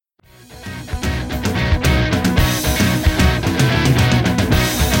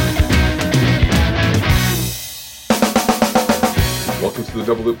the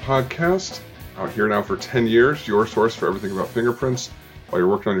Double Loop Podcast. Out here now for 10 years, your source for everything about fingerprints. While you're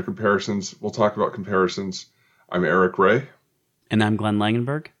working on your comparisons, we'll talk about comparisons. I'm Eric Ray. And I'm Glenn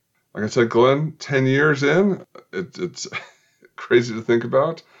Langenberg. Like I said, Glenn, 10 years in, it's crazy to think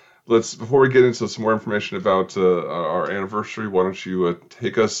about. Before we get into some more information about our anniversary, why don't you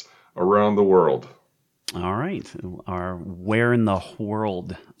take us around the world? All right. Our Where in the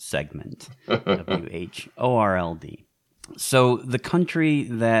World segment, WHORLD. So the country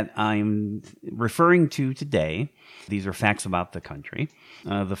that I'm referring to today, these are facts about the country.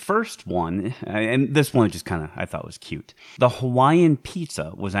 The first one, and this one just kind of I thought was cute. The Hawaiian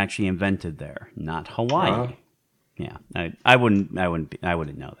pizza was actually invented there, not Hawaii. Yeah, I wouldn't know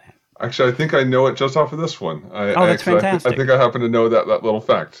that. Actually, I think I know it just off of this one. That's fantastic. I think I happen to know that little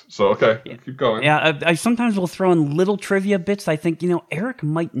fact. So, okay, keep going. Yeah, I sometimes will throw in little trivia bits. I think, Eric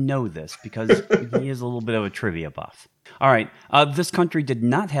might know this because he is a little bit of a trivia buff. All right, this country did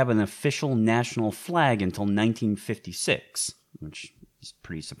not have an official national flag until 1956, which is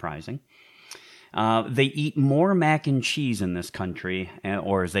pretty surprising. They eat more mac and cheese in this country,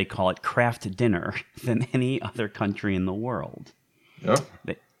 or as they call it, Kraft dinner, than any other country in the world. Yeah.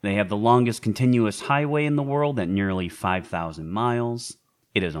 They have the longest continuous highway in the world at nearly 5,000 miles.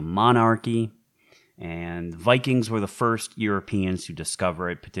 It is a monarchy, and Vikings were the first Europeans to discover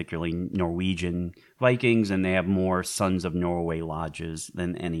it, particularly Norwegian Vikings, and they have more Sons of Norway lodges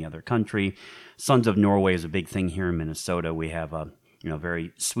than any other country. Sons of Norway is a big thing here in Minnesota. We have a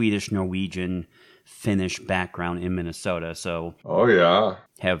very Swedish, Norwegian, Finnish background in Minnesota, so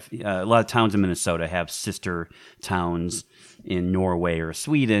have a lot of towns in Minnesota have sister towns in Norway or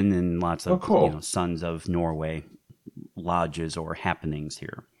Sweden, and lots of Sons of Norway lodges or happenings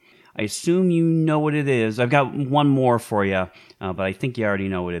here. I assume you know what it is. I've got one more for you, but I think you already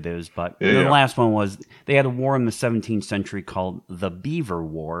know what it is. But the last one was they had a war in the 17th century called the Beaver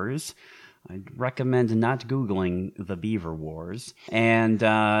Wars. I'd recommend not Googling the Beaver Wars. And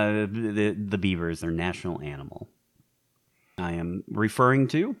the beaver is their national animal. I am referring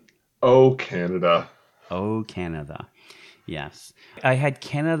to... Oh, Canada. Oh, Canada. Yes. I had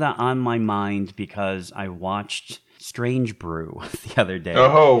Canada on my mind because I watched Strange Brew the other day.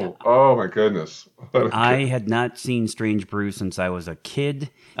 Oh my goodness. I had not seen Strange Brew since I was a kid.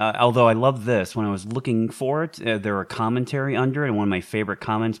 Although I love this. When I was looking for it, there were commentary under it, and one of my favorite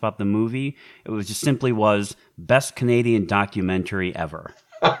comments about the movie, it was just simply was, best Canadian documentary ever.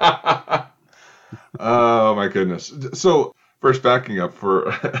 Oh my goodness. So, first, backing up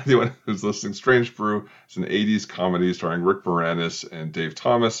for anyone who's listening, Strange Brew is an 80s comedy starring Rick Moranis and Dave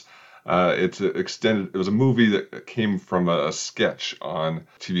Thomas. It was a movie that came from a sketch on a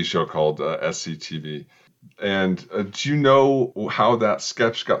TV show called SCTV. And do you know how that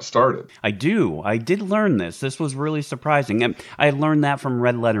sketch got started? I do. I did learn this. This was really surprising. And I learned that from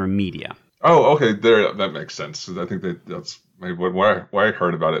Red Letter Media. Oh, okay. That makes sense. I think that's maybe why I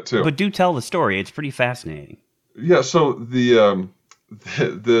heard about it too. But do tell the story. It's pretty fascinating. Yeah. So the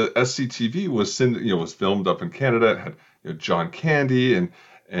SCTV was filmed up in Canada. It had John Candy and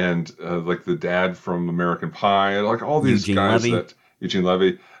like the dad from American Pie, and like all these Eugene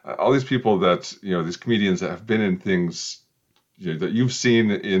Levy, all these people that these comedians that have been in things that you've seen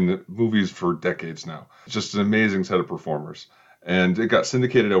in movies for decades now. It's just an amazing set of performers, and it got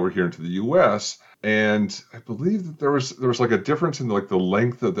syndicated over here into the U.S. And I believe that there was like a difference in like the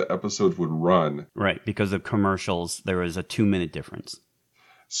length that the episodes would run. Right, because of commercials, there was a 2-minute difference.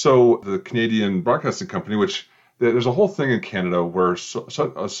 So the Canadian Broadcasting Company, which there's a whole thing in Canada where a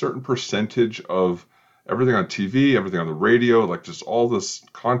certain percentage of everything on TV, everything on the radio, like just all this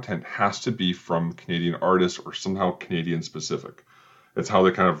content has to be from Canadian artists or somehow Canadian specific. It's how they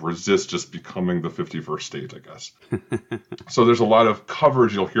kind of resist just becoming the 51st state, I guess. So there's a lot of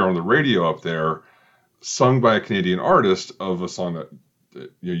coverage you'll hear on the radio up there sung by a Canadian artist of a song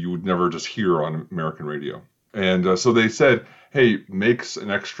that you would never just hear on American radio. And so they said, hey, makes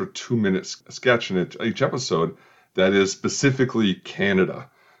an extra 2-minute sketch in each episode that is specifically Canada.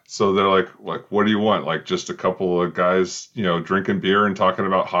 So they're like, what do you want? Like just a couple of guys, drinking beer and talking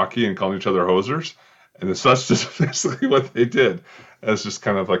about hockey and calling each other hosers? And so that's just basically what they did. As just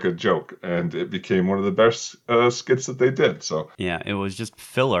kind of like a joke. And it became one of the best skits that they did. So yeah, it was just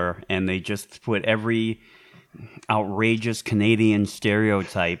filler. And they just put every outrageous Canadian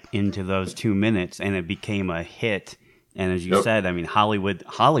stereotype into those 2 minutes. And it became a hit. And as you said, I mean, Hollywood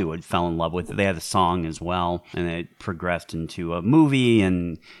fell in love with it. They had a song as well, and it progressed into a movie,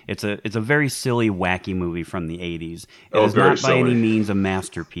 and it's a very silly, wacky movie from the 80s. It is not by any means a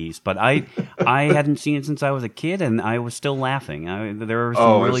masterpiece, but I hadn't seen it since I was a kid, and I was still laughing. There were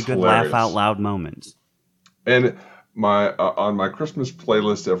some really good laugh out loud moments. And my on my Christmas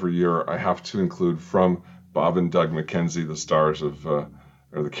playlist every year, I have to include from Bob and Doug McKenzie, the stars of or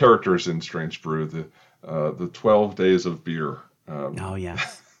the characters in Strange Brew, the 12 Days of Beer. Oh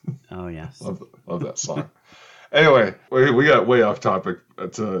yes, oh yes. Love that song. Anyway, we got way off topic.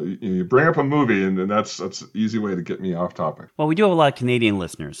 But, you bring up a movie, and that's an easy way to get me off topic. Well, we do have a lot of Canadian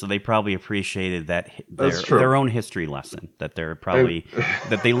listeners, so they probably appreciated their own history lesson that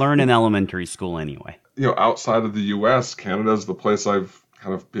that they learn in elementary school anyway. Outside of the U.S., Canada is the place I've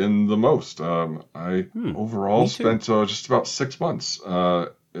kind of been the most. I overall spent just about 6 months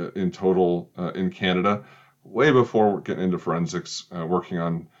in total in Canada, way before getting into forensics, working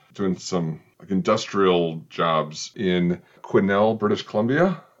on doing some industrial jobs in Quesnel, British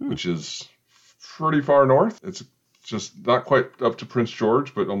Columbia, which is pretty far north. It's just not quite up to Prince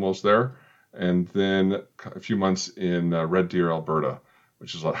George, but almost there. And then a few months in Red Deer, Alberta,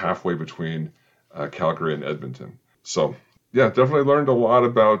 which is about halfway between Calgary and Edmonton. So, yeah, definitely learned a lot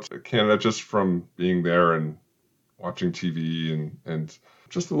about Canada just from being there and watching TV and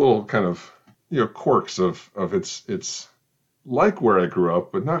just the little kind of quirks of its like where I grew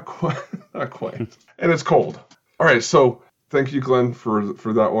up, but not quite. And it's cold. All right, so thank you, Glenn, for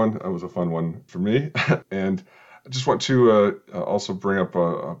that one. That was a fun one for me. And I just want to also bring up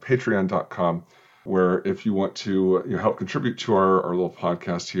patreon.com, where if you want to help contribute to our little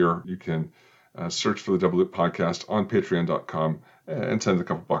podcast here, you can search for the Double Loop Podcast on patreon.com and send a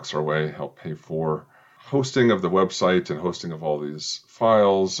couple bucks our way, help pay for hosting of the website and hosting of all these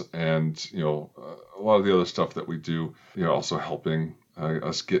files and a lot of the other stuff that we do, also helping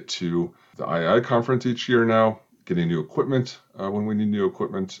us get to the II conference each year now, getting new equipment when we need new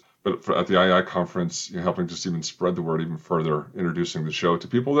equipment. But at the II conference, helping just even spread the word even further, introducing the show to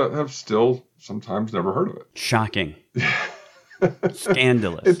people that have still sometimes never heard of it. Shocking.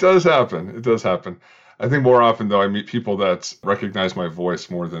 Scandalous. It does happen. I think more often, though, I meet people that recognize my voice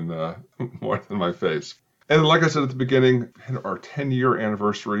more than my face. And like I said at the beginning, our 10-year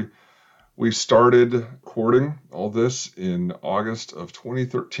anniversary, we started recording all this in August of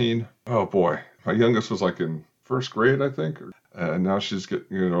 2013. Oh, boy. My youngest was like in first grade, I think. And now she's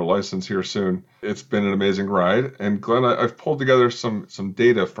getting her license here soon. It's been an amazing ride. And Glenn, I've pulled together some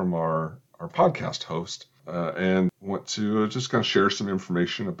data from our podcast host and want to just kind of share some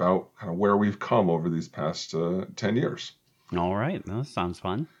information about kind of where we've come over these past 10 years. All right. That sounds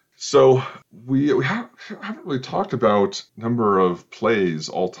fun. So we haven't really talked about number of plays,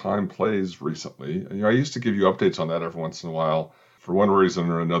 all-time plays recently. I used to give you updates on that every once in a while. For one reason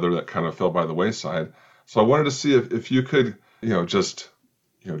or another, that kind of fell by the wayside. So I wanted to see if you could, just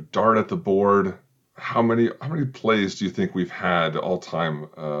dart at the board. How many plays do you think we've had all time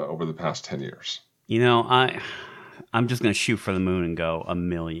over the past 10 years? I'm just going to shoot for the moon and go 1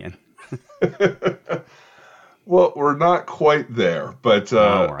 million. Well, we're not quite there, but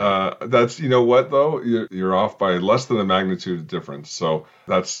that's, what, though? You're off by less than a magnitude of difference. So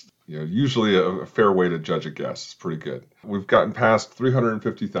that's usually a fair way to judge a guess. It's pretty good. We've gotten past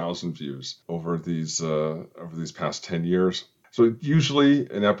 350,000 views over these past 10 years. So usually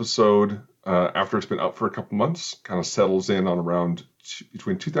an episode, after it's been up for a couple months, kind of settles in on around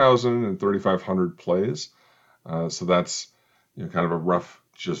between 2,000 and 3,500 plays. So that's kind of a rough,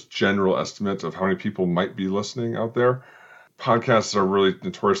 just general estimate of how many people might be listening out there. Podcasts are really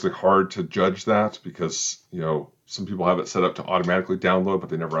notoriously hard to judge that because, some people have it set up to automatically download, but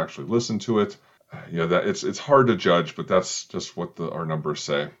they never actually listen to it. That it's hard to judge, but that's just what our numbers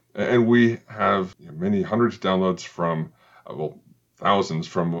say. And we have many hundreds of downloads from, thousands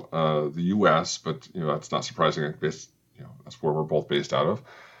from the U.S., but that's not surprising. That's where we're both based out of.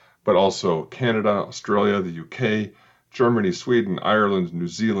 But also Canada, Australia, the U.K., Germany, Sweden, Ireland, New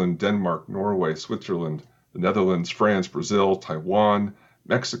Zealand, Denmark, Norway, Switzerland, the Netherlands, France, Brazil, Taiwan,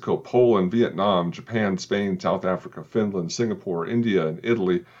 Mexico, Poland, Vietnam, Japan, Spain, South Africa, Finland, Singapore, India, and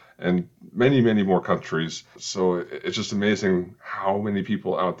Italy, and many, many more countries. So it's just amazing how many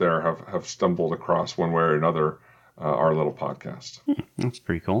people out there have stumbled across one way or another our little podcast. That's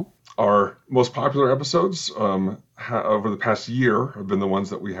pretty cool. Our most popular episodes over the past year have been the ones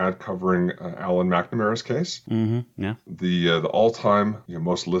that we had covering Alan McNamara's case. Mm-hmm. Yeah. The all-time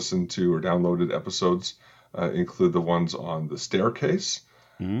most listened to or downloaded episodes include the ones on the staircase,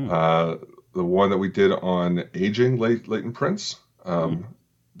 the one that we did on aging Leighton Prince.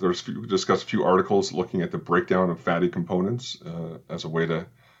 We discussed a few articles looking at the breakdown of fatty components as a way to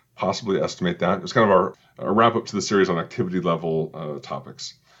possibly estimate that. It was kind of our wrap-up to the series on activity level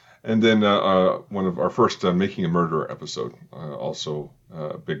topics. And then one of our first Making a Murderer episode, also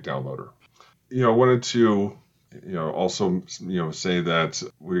a big downloader. I wanted to also, say that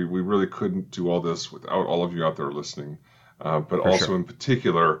we really couldn't do all this without all of you out there listening. But For also sure. in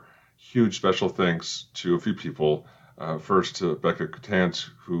particular, huge special thanks to a few people. First to Becca Cotant,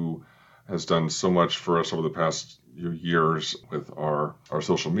 who has done so much for us over the past years with our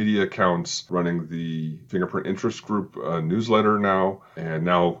social media accounts, running the Fingerprint Interest Group newsletter now, and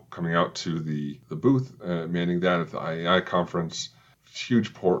now coming out to the booth, manning that at the IAI conference.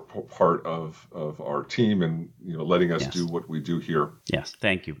 Huge part of our team and letting us Yes. do what we do here. Yes,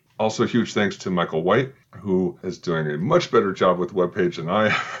 thank you. Also, huge thanks to Michael White, who is doing a much better job with the webpage than I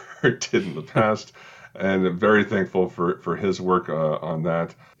ever did in the past, and I'm very thankful for his work on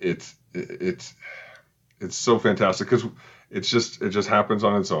that. It's so fantastic because it just happens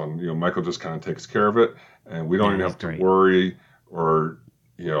on its own. Michael just kind of takes care of it, and we don't even have to worry or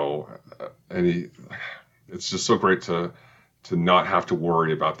any. It's just so great to not have to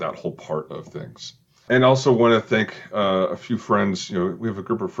worry about that whole part of things. And also want to thank a few friends. We have a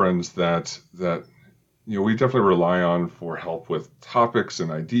group of friends that we definitely rely on for help with topics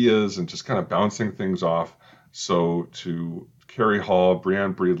and ideas and just kind of bouncing things off. So to Carrie Hall,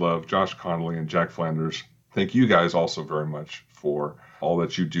 Brianne Breedlove, Josh Connolly, and Jack Flanders, thank you guys also very much for all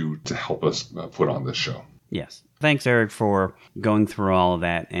that you do to help us put on this show. Yes. Thanks, Eric, for going through all of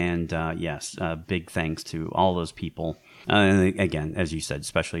that. And yes, big thanks to all those people. Again, as you said,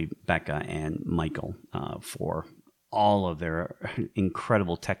 especially Becca and Michael for all of their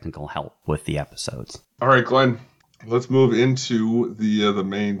incredible technical help with the episodes. All right, Glenn, let's move into the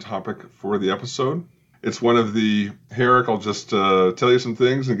main topic for the episode. It's one of the, hey, Eric, I'll just tell you some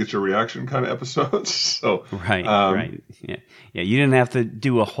things and get your reaction kind of episodes. So Right. Yeah. You didn't have to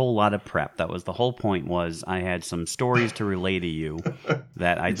do a whole lot of prep. That was the whole point. Was I had some stories to relay to you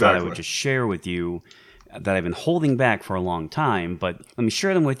that I thought I would just share with you that I've been holding back for a long time. But let me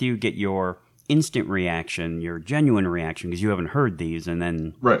share them with you. Get your instant reaction, your genuine reaction, because you haven't heard these, and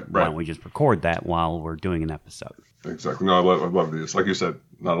then why don't we just record that while we're doing an episode? Exactly. No, I love these. Like you said,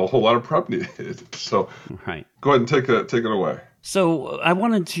 not a whole lot of prep needed. So go ahead and take it away. So I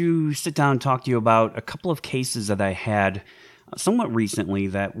wanted to sit down and talk to you about a couple of cases that I had somewhat recently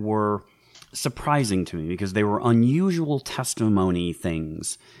that were surprising to me because they were unusual testimony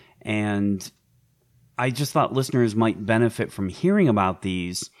things. And I just thought listeners might benefit from hearing about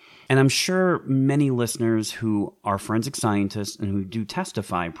these. And I'm sure many listeners who are forensic scientists and who do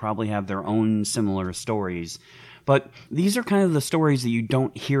testify probably have their own similar stories. But these are kind of the stories that you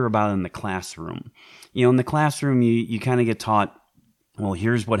don't hear about in the classroom. In the classroom, you kind of get taught, well,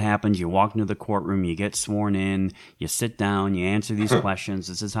 here's what happens. You walk into the courtroom, you get sworn in, you sit down, you answer these questions.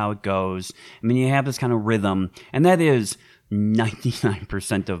 This is how it goes. I mean, you have this kind of rhythm, and that is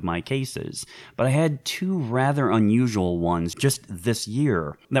 99% of my cases. But I had two rather unusual ones just this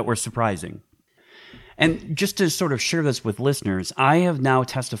year that were surprising. And just to sort of share this with listeners, I have now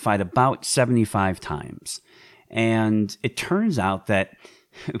testified about 75 times. And it turns out that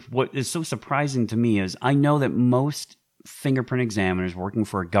what is so surprising to me is I know that most fingerprint examiners working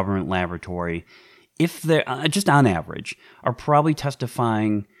for a government laboratory, if they're just on average, are probably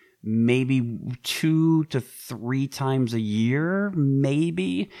testifying maybe 2 to 3 times a year,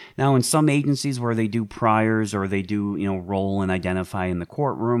 maybe. Now, in some agencies where they do priors or they do, roll and identify in the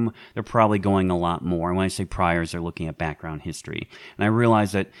courtroom, they're probably going a lot more. And when I say priors, they're looking at background history. And I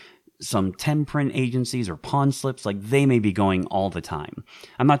realize that some 10-print agencies or pawn slips, they may be going all the time.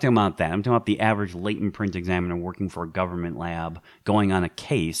 I'm not talking about that. I'm talking about the average latent print examiner working for a government lab going on a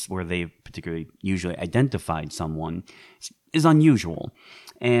case where they've particularly usually identified someone is unusual.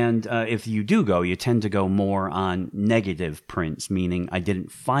 And if you do go, you tend to go more on negative prints, meaning I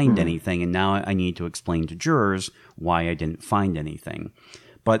didn't find anything, and now I need to explain to jurors why I didn't find anything.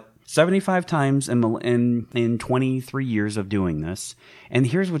 But 75 times in 23 years of doing this. And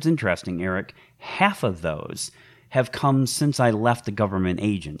here's what's interesting, Eric. Half of those have come since I left the government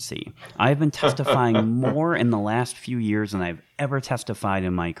agency. I've been testifying more in the last few years than I've ever testified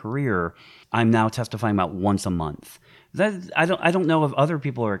in my career. I'm now testifying about once a month. I don't know if other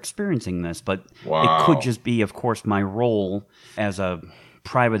people are experiencing this, but It could just be, of course, my role as a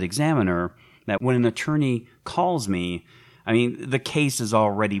private examiner, that when an attorney calls me, I mean, the case is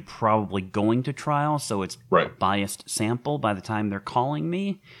already probably going to trial, so it's a biased sample by the time they're calling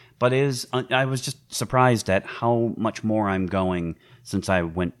me. But I was just surprised at how much more I'm going since I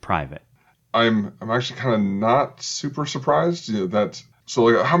went private. I'm actually kind of not super surprised that.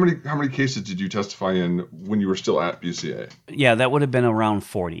 So, how many cases did you testify in when you were still at BCA? Yeah, that would have been around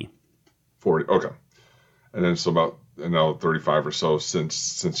 40. 40, okay. And then so about now 35 or so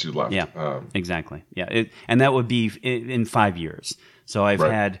since you left. Yeah, exactly. Yeah, and that would be in 5 years. So I've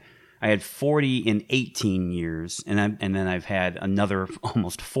had I had 40 in 18 years, and then I've had another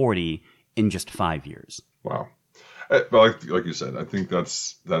almost 40 in just 5 years. Wow. But like you said, I think that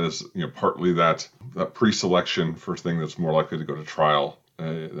is partly that pre-selection for thing that's more likely to go to trial.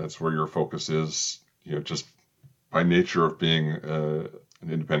 That's where your focus is, just by nature of being an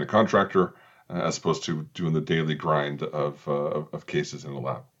independent contractor, as opposed to doing the daily grind of cases in a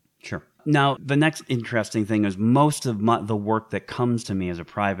lab. Sure. Now, the next interesting thing is most of the work that comes to me as a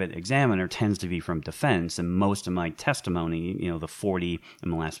private examiner tends to be from defense, and most of my testimony, the 40 in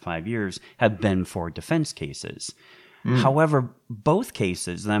the last 5 years, have been for defense cases. However, both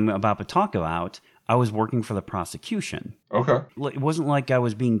cases that I'm about to talk about, I was working for the prosecution. Okay. It wasn't like I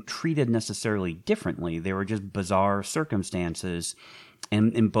was being treated necessarily differently. They were just bizarre circumstances,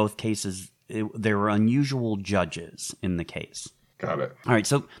 and in both cases, there were unusual judges in the case. Got it. All right,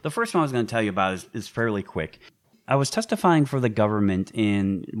 so the first one I was going to tell you about is fairly quick. I was testifying for the government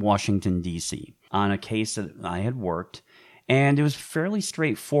in Washington, D.C. on a case that I had worked, and it was a fairly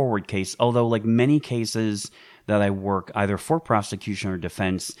straightforward case, although like many cases that I work either for prosecution or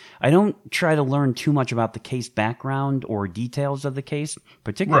defense, I don't try to learn too much about the case background or details of the case.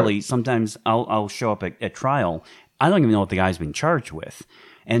 Particularly, Sometimes I'll show up at trial. I don't even know what the guy's being charged with.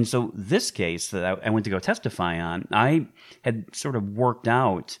 And so this case that I went to go testify on, I had sort of worked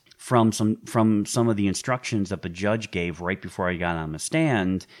out from some of the instructions that the judge gave right before I got on the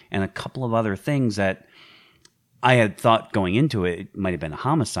stand, and a couple of other things that I had thought going into it. It might have been a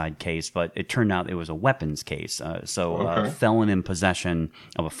homicide case, but it turned out it was a weapons case. Felon in possession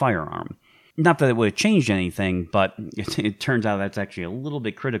of a firearm. Not that it would have changed anything, but it turns out that's actually a little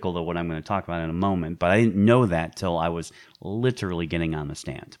bit critical to what I'm going to talk about in a moment. But I didn't know that till I was literally getting on the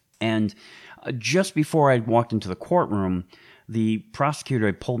stand. And just before I walked into the courtroom, the prosecutor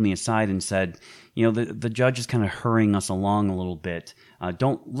had pulled me aside and said, the judge is kind of hurrying us along a little bit.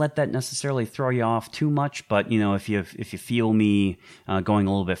 Don't let that necessarily throw you off too much, but if you feel me going a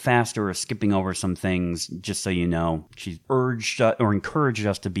little bit faster or skipping over some things, just so you know, she's urged or encouraged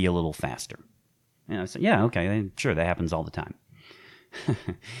us to be a little faster. And I said, yeah, okay, sure, that happens all the time.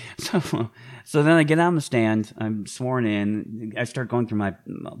 So then I get on the stand, I'm sworn in, I start going through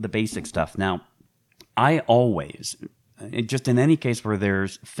the basic stuff. Now, I always, just in any case where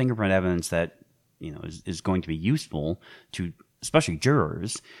there's fingerprint evidence that is going to be useful to especially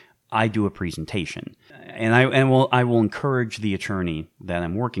jurors, I do a presentation, and I will encourage the attorney that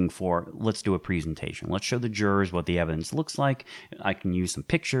I'm working for. Let's do a presentation. Let's show the jurors what the evidence looks like. I can use some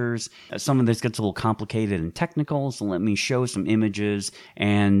pictures. Some of this gets a little complicated and technical, so let me show some images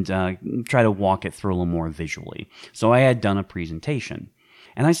and try to walk it through a little more visually. So I had done a presentation.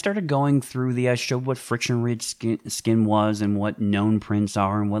 And I started going through I showed what friction-ridged skin was and what known prints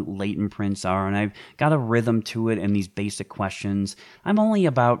are and what latent prints are. And I've got a rhythm to it and these basic questions. I'm only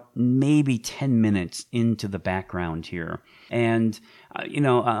about maybe 10 minutes into the background here. And,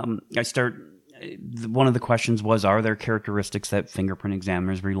 I start... One of the questions was, are there characteristics that fingerprint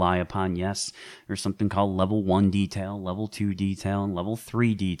examiners rely upon? Yes. There's something called level 1 detail, level 2 detail, and level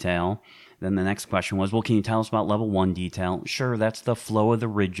 3 detail. Then the next question was, well, can you tell us about level 1 detail? Sure, that's the flow of the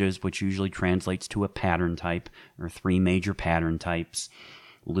ridges, which usually translates to a pattern type, or 3 major pattern types: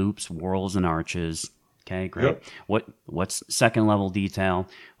 loops, whorls, and arches. Okay, great. Yep. What's second level detail?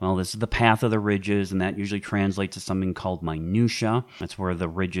 Well, this is the path of the ridges, and that usually translates to something called minutia. That's where the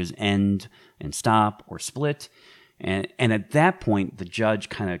ridges end and stop or split. And at that point, the judge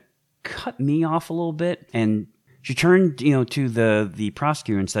kind of cut me off a little bit, and she turned, to the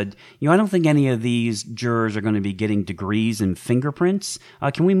prosecutor and said, I don't think any of these jurors are going to be getting degrees in fingerprints.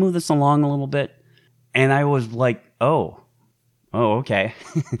 Can we move this along a little bit? And I was like, oh, okay.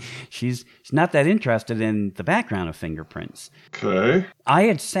 She's not that interested in the background of fingerprints. Okay. I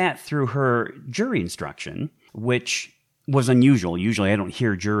had sat through her jury instruction, which was unusual. Usually I don't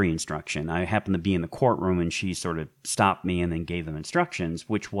hear jury instruction. I happened to be in the courtroom and she sort of stopped me and then gave them instructions,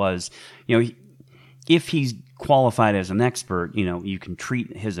 which was, if he's qualified as an expert, you can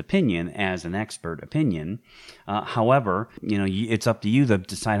treat his opinion as an expert opinion. However, it's up to you to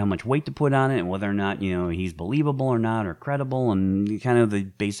decide how much weight to put on it and whether or not, he's believable or not or credible, and kind of the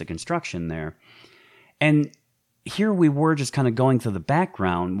basic instruction there. And here we were just kind of going through the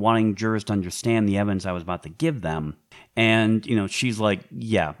background, wanting jurors to understand the evidence I was about to give them. And, she's like,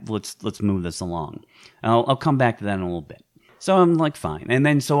 yeah, let's move this along. I'll come back to that in a little bit. So I'm like, fine. And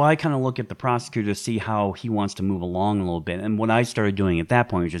then so I kind of look at the prosecutor to see how he wants to move along a little bit. And what I started doing at that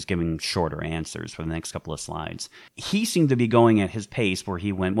point was just giving shorter answers for the next couple of slides. He seemed to be going at his pace where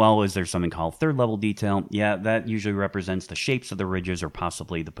he went, well, is there something called third level detail? Yeah, that usually represents the shapes of the ridges or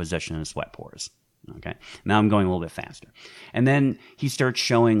possibly the position of sweat pores. Okay, now I'm going a little bit faster. And then he starts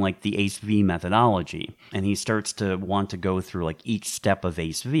showing like the ACE-V methodology, and he starts to want to go through like each step of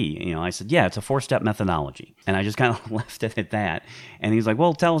ACE-V. You know, I said, yeah, it's a 4-step methodology. And I just kind of left it at that. And he's like,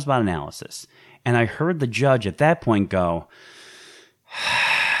 well, tell us about analysis. And I heard the judge at that point go,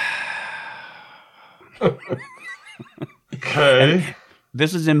 okay.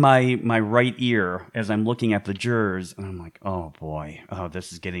 This is in my right ear as I'm looking at the jurors, and I'm like, oh boy,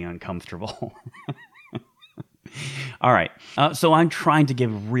 this is getting uncomfortable. All right, so I'm trying to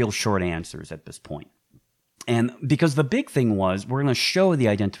give real short answers at this point. And because the big thing was, we're going to show the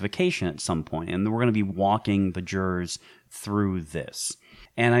identification at some point, and we're going to be walking the jurors through this.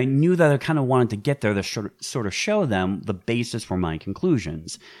 And I knew that I kind of wanted to get there to sort of show them the basis for my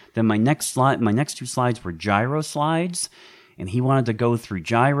conclusions. Then my next 2 slides were gyro slides. And he wanted to go through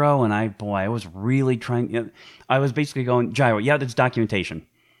gyro, and I was really trying. I was basically going, gyro, yeah, that's documentation.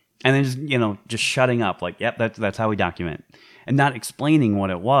 And then just shutting up, like, yep, that's how we document. And not explaining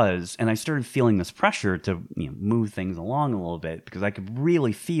what it was. And I started feeling this pressure to move things along a little bit, because I could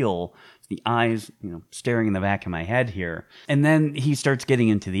really feel the eyes staring in the back of my head here. And then he starts getting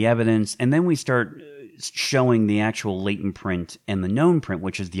into the evidence, and then we start showing the actual latent print and the known print,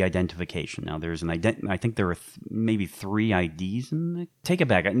 which is the identification. Now, there's I think there were maybe 3 IDs in the... Take it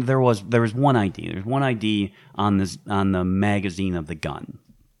back. There was one ID. There's one ID on the magazine of the gun,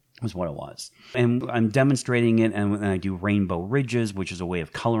 was what it was. And I'm demonstrating it, and I do rainbow ridges, which is a way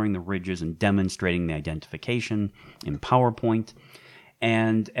of coloring the ridges and demonstrating the identification in PowerPoint.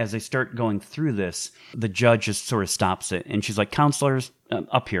 And as I start going through this, the judge just sort of stops it, and she's like, counselors,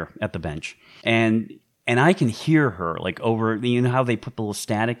 up here at the bench. And I can hear her, like, over, how they put the little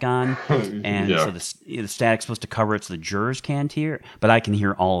static on? And yeah. So the static's supposed to cover it so the jurors can't hear it, but I can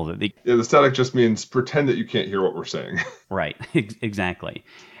hear all of it. Yeah, the static just means pretend that you can't hear what we're saying. Right, exactly.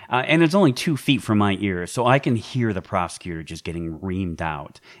 And it's only 2 feet from my ear, so I can hear the prosecutor just getting reamed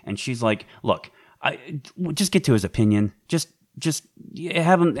out. And she's like, look, just get to his opinion. Just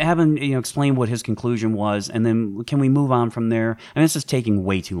have him explain what his conclusion was, and then can we move on from there? And this is taking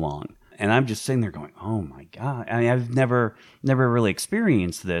way too long. And I'm just sitting there going, oh my God. I mean, I've never really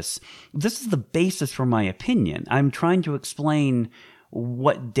experienced this. This is the basis for my opinion. I'm trying to explain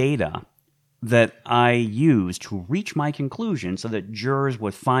what data that I use to reach my conclusion so that jurors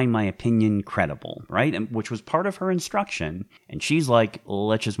would find my opinion credible, right? And which was part of her instruction. And she's like,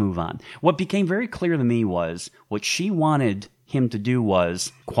 let's just move on. What became very clear to me was what she wanted him to do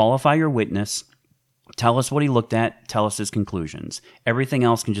was qualify your witness, tell us what he looked at, tell us his conclusions. Everything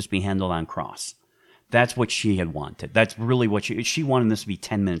else can just be handled on cross. That's what she had wanted. That's really what she wanted this to be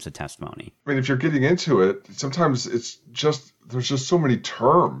 10 minutes of testimony. I mean, if you're getting into it, sometimes there's just so many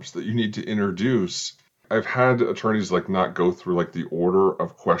terms that you need to introduce. I've had attorneys not go through the order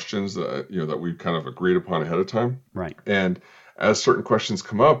of questions that we kind of agreed upon ahead of time. Right. And as certain questions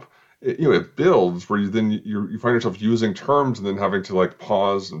come up, it builds where you find yourself using terms and then having to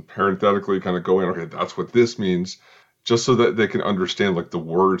pause and parenthetically kind of go in, okay, that's what this means, just so that they can understand the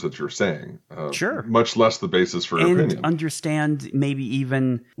words that you're saying. Sure. Much less the basis for your opinion. And understand maybe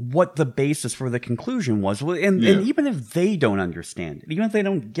even what the basis for the conclusion was. And even if they don't understand it, even if they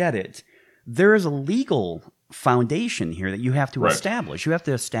don't get it, there is a legal foundation here that you have to establish. You have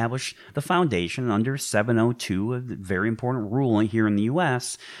to establish the foundation under 702, a very important rule here in the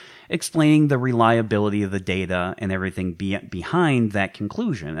U.S., explaining the reliability of the data and everything behind that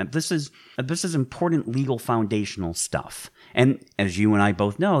conclusion. And this is important legal foundational stuff. And as you and I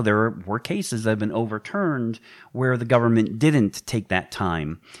both know, there were cases that have been overturned where the government didn't take that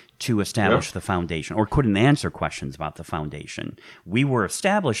time to establish the foundation or couldn't answer questions about the foundation. We were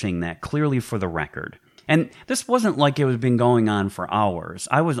establishing that clearly for the record. And this wasn't like it was been going on for hours.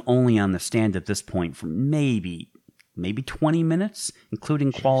 I was only on the stand at this point for maybe 20 minutes,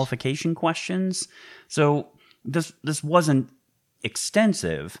 including qualification questions. So this wasn't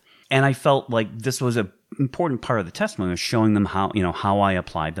extensive, and I felt like this was an important part of the testimony, was showing them how I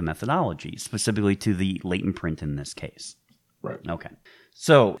applied the methodology, specifically to the latent print in this case. Right. Okay.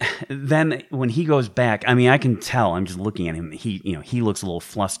 So then when he goes back, I mean, I can tell, I'm just looking at him, he looks a little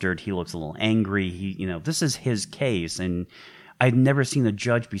flustered, he looks a little angry, this is his case, and I'd never seen a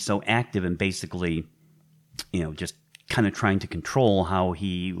judge be so active and basically, just kind of trying to control how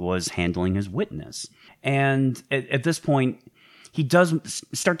he was handling his witness. And at this point, he does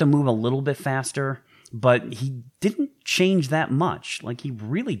start to move a little bit faster, but he didn't change that much. He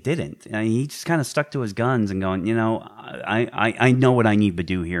really didn't. He just kind of stuck to his guns and going, I know what I need to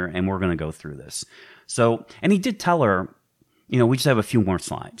do here, and we're going to go through this. So, and he did tell her, we just have a few more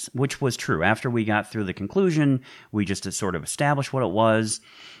slides, which was true. After we got through the conclusion, we just sort of established what it was.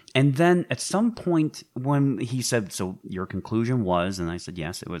 And then at some point when he said, so your conclusion was, and I said,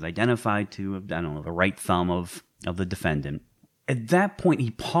 yes, it was identified to, I don't know, the right thumb of the defendant. At that point,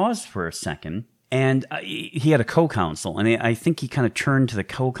 he paused for a second, and he had a co-counsel. And I think he kind of turned to the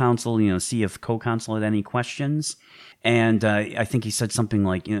co-counsel, see if co-counsel had any questions. And I think he said something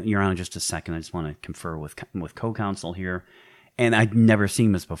like, Your Honor, just a second, I just want to confer with co-counsel here. And I'd never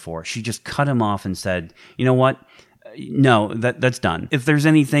seen this before. She just cut him off and said, you know what? No, that's done. If there's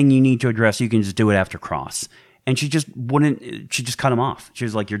anything you need to address, you can just do it after cross. And she just cut him off. She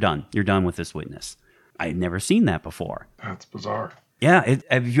was like, you're done. You're done with this witness. I had never seen that before. That's bizarre. Yeah.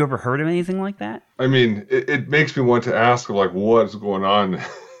 Have you ever heard of anything like that? I mean, it makes me want to ask, like, what's going on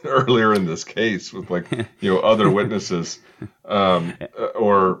earlier in this case with, like, other witnesses,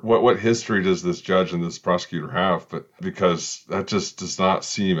 or what history does this judge and this prosecutor have? But because that just does not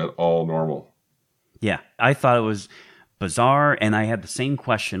seem at all normal. Yeah, I thought it was bizarre, and I had the same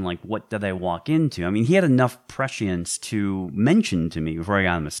question, like, what did I walk into? I mean, he had enough prescience to mention to me before I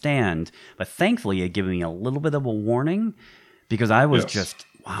got on the stand, but thankfully he had given me a little bit of a warning, because I was just,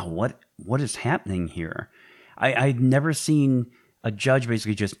 wow, what is happening here? I'd never seen a judge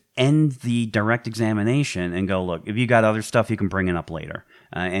basically just end the direct examination and go, look, if you got other stuff, you can bring it up later.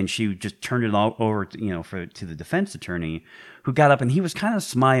 And she just turned it all over, to the defense attorney, who got up, and he was kind of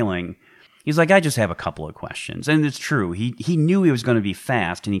smiling. He's like, I just have a couple of questions. And it's true. He knew he was going to be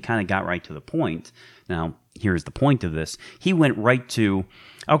fast, and he kind of got right to the point. Now, here's the point of this. He went right to,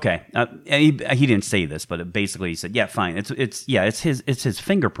 okay, he didn't say this, but basically he said, yeah, fine. It's his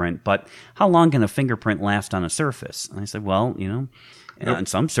fingerprint, but how long can a fingerprint last on a surface? And I said, well, on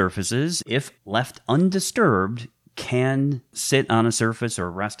some surfaces, if left undisturbed, can sit on a surface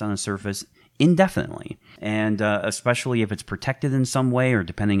or rest on a surface indefinitely. And especially if it's protected in some way or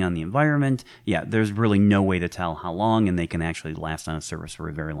depending on the environment, there's really no way to tell how long, and they can actually last on a surface for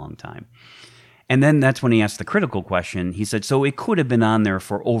a very long time. And then that's when he asked the critical question. He said, so it could have been on there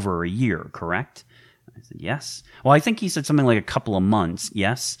for over a year, correct? I said, yes. Well, I think he said something like a couple of months,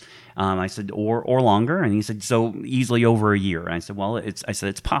 yes. I said, or longer. And he said, so easily over a year. And I said, well,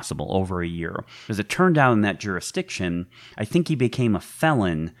 it's possible over a year. Because it turned out in that jurisdiction, I think he became a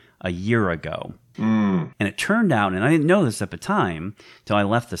felon a year ago. And it turned out, and I didn't know this at the time till I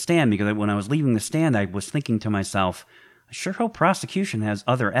left the stand, because when I was leaving the stand, I was thinking to myself, I sure hope prosecution has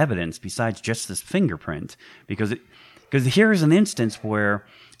other evidence besides just this fingerprint, because here's an instance where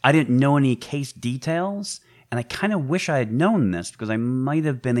I didn't know any case details, and I kind of wish I had known this, because I might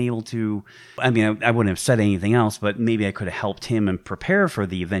have been able to, I wouldn't have said anything else, but maybe I could have helped him and prepare for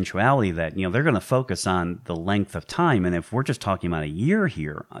the eventuality that, they're going to focus on the length of time. And if we're just talking about a year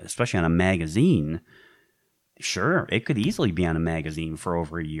here, especially on a magazine, sure, it could easily be on a magazine for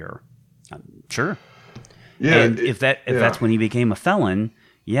over a year. Sure. Yeah. And if that's when he became a felon,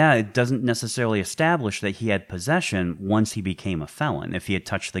 it doesn't necessarily establish that he had possession once he became a felon, if he had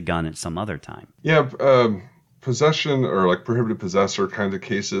touched the gun at some other time. Yeah, possession or like prohibited possessor kind of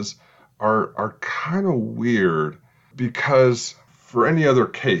cases are kind of weird, because for any other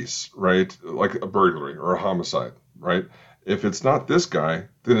case, right, like a burglary or a homicide, right, if it's not this guy,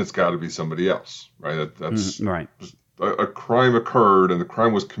 then it's got to be somebody else, right? That's right. A crime occurred, and the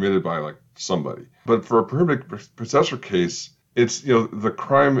crime was committed by like somebody. But for a prohibited possessor case, it's, the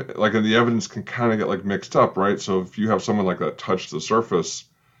crime, like, and the evidence can kind of get like mixed up, right? So if you have someone like that touch the surface,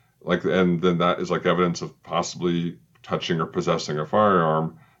 like, and then that is like evidence of possibly touching or possessing a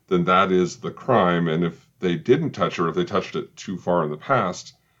firearm, then that is the crime. And if they didn't touch it, or if they touched it too far in the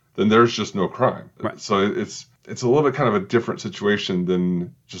past, then there's just no crime. Right. So it's a little bit kind of a different situation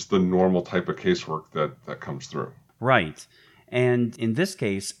than just the normal type of casework that comes through. Right. And in this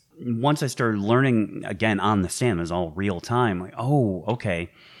case, once I started learning, again, on the stand, it was all real time, like, oh, okay,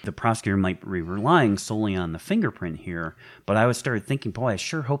 the prosecutor might be relying solely on the fingerprint here, but I started thinking, boy, I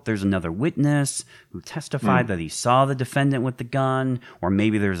sure hope there's another witness who testified that he saw the defendant with the gun, or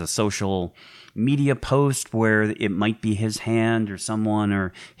maybe there's a social media post where it might be his hand or someone,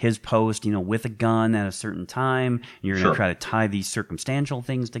 or his post, with a gun at a certain time, and you're going to try to tie these circumstantial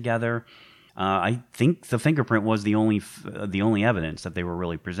things together. I think the fingerprint was the only evidence that they were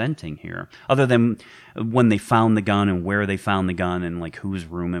really presenting here, other than when they found the gun and where they found the gun and like whose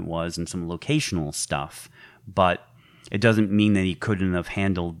room it was and some locational stuff. But it doesn't mean that he couldn't have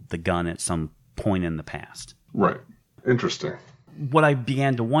handled the gun at some point in the past. Right. Interesting. What I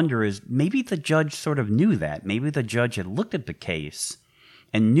began to wonder is maybe the judge sort of knew that. Maybe the judge had looked at the case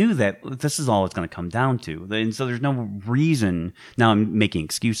and knew that this is all it's going to come down to. And so there's no reason. Now I'm making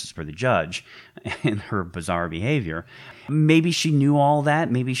excuses for the judge and her bizarre behavior. Maybe she knew all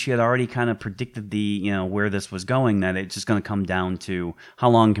that. Maybe she had already kind of predicted where this was going, that it's just going to come down to how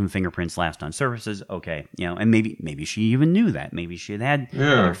long can fingerprints last on surfaces. Okay. And maybe she even knew that. Maybe she had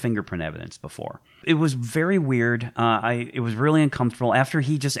other fingerprint evidence before. It was very weird. It was really uncomfortable after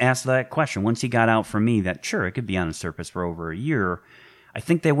he just asked that question. Once he got out for me that, sure, it could be on a surface for over a year. I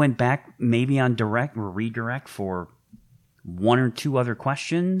think they went back maybe on direct or redirect for one or two other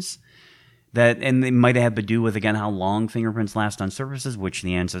questions. And they might have had to do with, again, how long fingerprints last on surfaces, which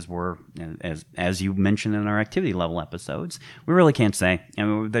the answers were, as you mentioned in our activity level episodes. We really can't say.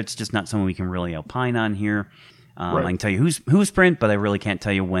 That's just not something we can really opine on here. Right. I can tell you whose print, but I really can't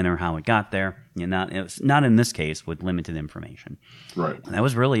tell you when or how it got there. It's not in this case with limited information. Right. And that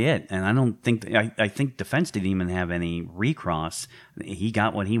was really it. And I don't think I think defense didn't even have any recross. He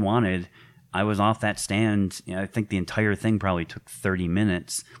got what he wanted. I was off that stand. I think the entire thing probably took 30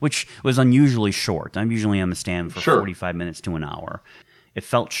 minutes, which was unusually short. I'm usually on the stand for 45 minutes to an hour. It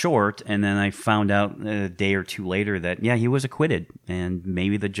felt short, and then I found out a day or two later that, he was acquitted, and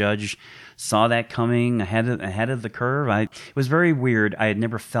maybe the judge saw that coming ahead of the curve. It was very weird. I had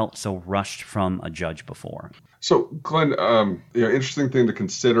never felt so rushed from a judge before. So, Glenn, interesting thing to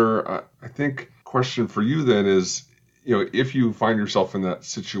consider. I think question for you then is, if you find yourself in that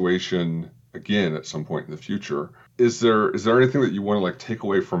situation again at some point in the future, is there anything that you want to take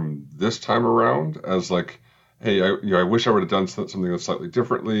away from this time around as hey, I wish I would have done something that's slightly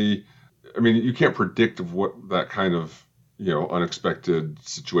differently. I mean, you can't predict of what that kind of, unexpected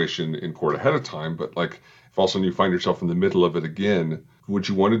situation in court ahead of time. But if all of a sudden you find yourself in the middle of it again, would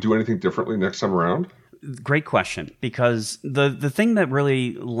you want to do anything differently next time around? Great question, because the thing that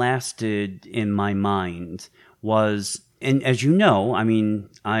really lasted in my mind was, and as you know, I mean,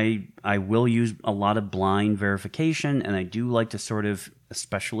 I will use a lot of blind verification, and I do like to sort of,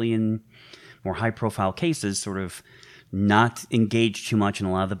 especially in more high-profile cases, sort of not engage too much in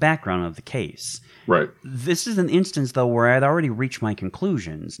a lot of the background of the case. Right. This is an instance, though, where I'd already reached my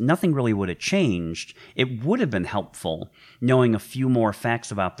conclusions. Nothing really would have changed. It would have been helpful knowing a few more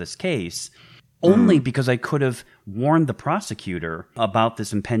facts about this case, only because I could have warned the prosecutor about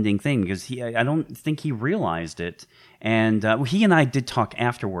this impending thing, because I don't think he realized it. And he and I did talk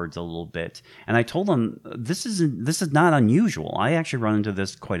afterwards a little bit, and I told him this is not unusual. I actually run into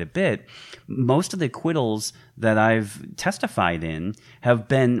this quite a bit. Most of the acquittals that I've testified in have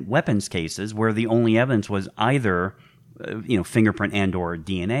been weapons cases where the only evidence was either fingerprint and or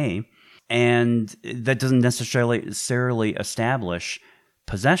DNA, and that doesn't necessarily establish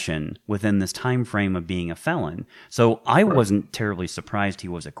possession within this time frame of being a felon. So I wasn't terribly surprised he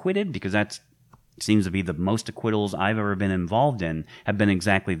was acquitted, because that seems to be the most acquittals I've ever been involved in have been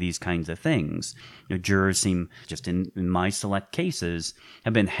exactly these kinds of things. Jurors seem, just in my select cases,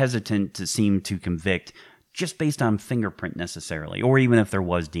 have been hesitant to seem to convict just based on fingerprint necessarily, or even if there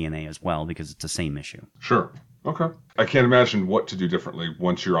was DNA as well, because it's the same issue. Sure. Okay. I can't imagine what to do differently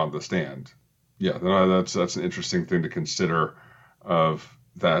once you're on the stand. Yeah, that's an interesting thing to consider, of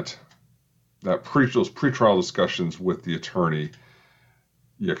those pretrial discussions with the attorney.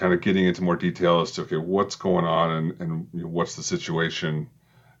 Kind of getting into more detail as to, okay, what's going on and what's the situation,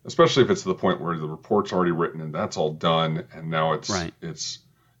 especially if it's to the point where the report's already written and that's all done, and now it's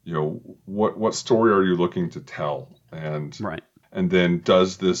what story are you looking to tell, and then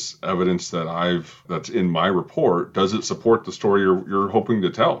does this evidence that's in my report, does it support the story you're hoping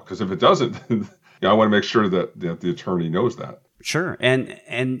to tell? Because if it doesn't, I want to make sure that the attorney knows that. Sure, and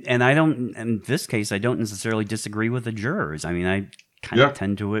I don't, in this case, I don't necessarily disagree with the jurors. I mean, I kind of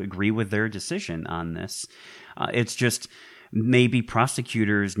tend to agree with their decision on this. It's just maybe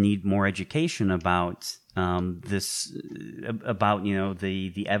prosecutors need more education about this, about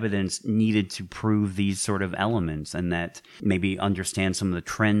the evidence needed to prove these sort of elements, and that maybe understand some of the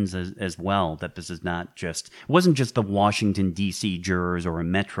trends as well. That this is not just, it wasn't just the Washington D.C. jurors or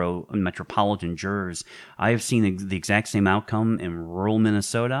metropolitan jurors. I have seen the exact same outcome in rural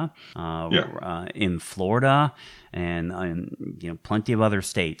Minnesota, in Florida, and plenty of other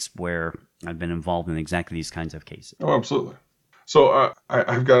states where I've been involved in exactly these kinds of cases. Oh, absolutely. So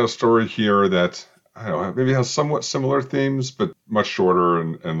I've got a story here that, I don't know, maybe has somewhat similar themes, but much shorter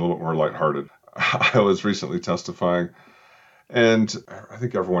and a little bit more lighthearted. I was recently testifying, and I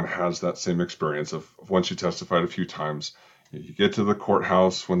think everyone has that same experience of once you testified a few times, you get to the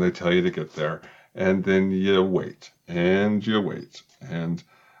courthouse when they tell you to get there, and then you wait, and you wait. And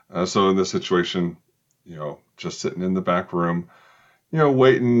so in this situation, just sitting in the back room,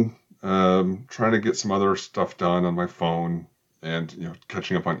 waiting, trying to get some other stuff done on my phone, and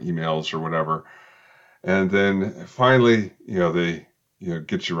catching up on emails or whatever. And then finally, they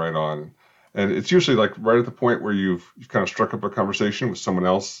get you right on. And it's usually like right at the point where you've kind of struck up a conversation with someone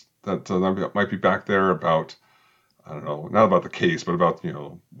else that might be back there about, I don't know, not about the case, but about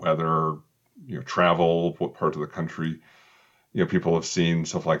weather, travel, what part of the country people have seen,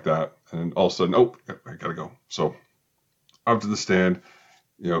 stuff like that. And all of a sudden, I gotta go. So up to the stand,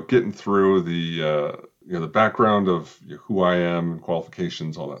 getting through the background of who I am,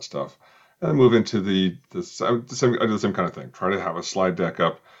 qualifications, all that stuff, and then move into I do the same kind of thing. Try to have a slide deck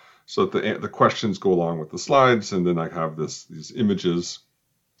up so that the questions go along with the slides, and then I have these images,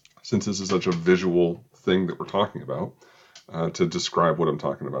 since this is such a visual thing that we're talking about, to describe what I'm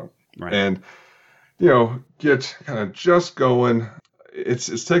talking about. Right. And get kind of just going.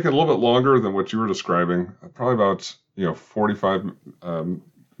 It's taken a little bit longer than what you were describing. Probably about 45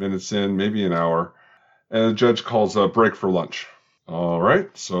 minutes in, maybe an hour, and the judge calls a break for lunch. All right,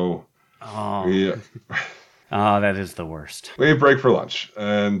 so that is the worst. We break for lunch,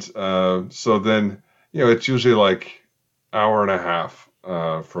 and so then it's usually like hour and a half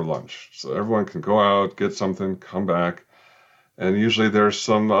for lunch, so everyone can go out, get something, come back. And usually there's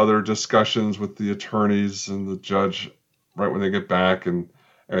some other discussions with the attorneys and the judge right when they get back. And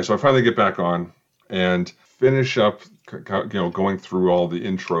anyway, so I finally get back on and finish up, going through all the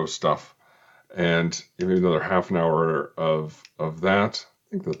intro stuff. And maybe another half an hour of that. I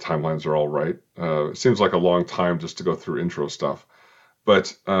think the timelines are all right. It seems like a long time just to go through intro stuff.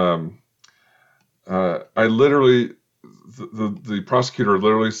 But I literally, the prosecutor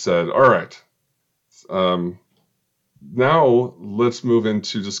literally said, all right, now let's move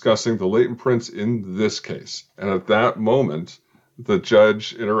into discussing the latent prints in this case. And at that moment, the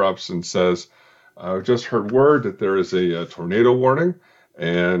judge interrupts and says, I've just heard word that there is a tornado warning,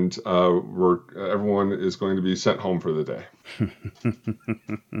 and everyone is going to be sent home for the day.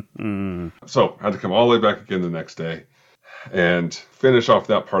 So I had to come all the way back again the next day and finish off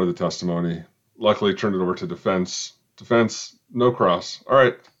that part of the testimony. Luckily, turned it over to defense. Defense, no cross. All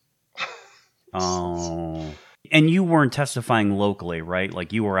right. Oh. And you weren't testifying locally, right?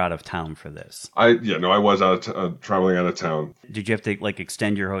 Like you were out of town for this. I was traveling out of town. Did you have to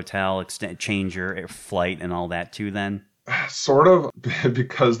extend your hotel, change your flight and all that too then? Sort of,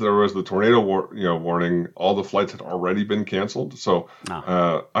 because there was the tornado warning, all the flights had already been canceled. So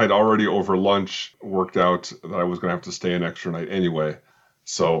I'd already over lunch worked out that I was going to have to stay an extra night anyway.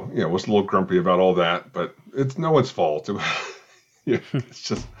 So, was a little grumpy about all that, but it's no one's fault.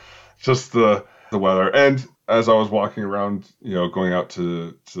 It's just the weather. And as I was walking around, going out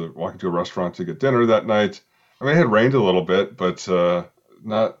to walking to a restaurant to get dinner that night, I mean, it had rained a little bit, but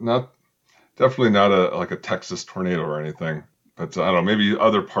definitely not a Texas tornado or anything. But I don't know, maybe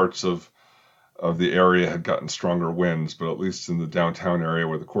other parts of the area had gotten stronger winds, but at least in the downtown area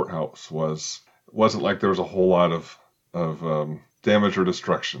where the courthouse was, it wasn't like there was a whole lot of damage or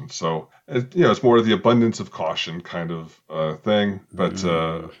destruction. So it's more of the abundance of caution kind of thing. But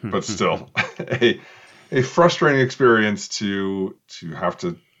still, a frustrating experience to have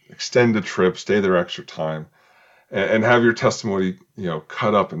to extend a trip, stay there extra time, and have your testimony,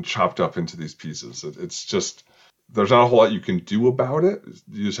 cut up and chopped up into these pieces. It's just, there's not a whole lot you can do about it.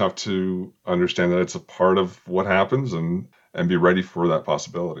 You just have to understand that it's a part of what happens and be ready for that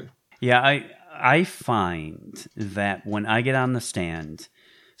possibility. Yeah, I find that when I get on the stand,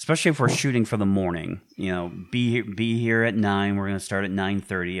 especially if we're shooting for the morning, be here at 9, we're going to start at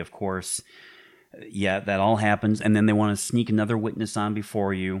 9:30, of course. Yeah, that all happens, and then they want to sneak another witness on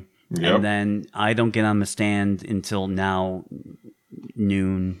before you, and then I don't get on the stand until now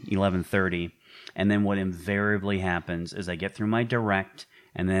noon, 11:30, and then what invariably happens is I get through my direct,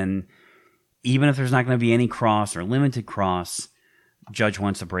 and then even if there's not going to be any cross or limited cross, judge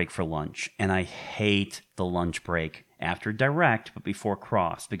wants a break for lunch, and I hate the lunch break after direct but before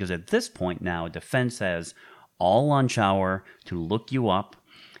cross, because at this point now defense has all lunch hour to look you up,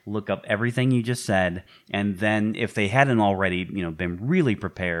 look up everything you just said, and then if they hadn't already, been really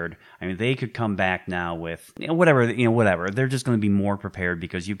prepared, I mean, they could come back now with whatever. They're just going to be more prepared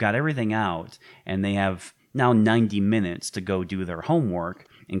because you've got everything out, and they have now 90 minutes to go do their homework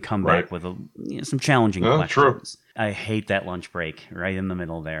and come back with some challenging questions. True. I hate that lunch break right in the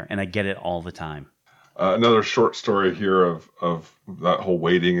middle there, and I get it all the time. Another short story here of that whole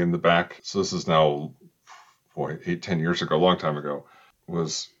waiting in the back. So this is now, 8-10 years ago, a long time ago.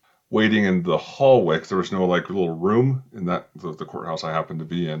 Was waiting in the hallway because there was no little room in the courthouse I happened to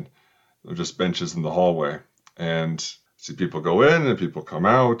be in. There were just benches in the hallway, and see people go in and people come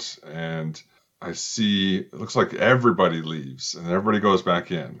out, and I see it looks like everybody leaves and everybody goes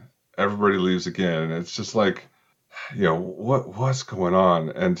back in. Everybody leaves again, and it's just like what's going on?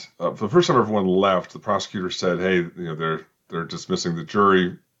 And for the first time everyone left, the prosecutor said, "Hey, they're dismissing the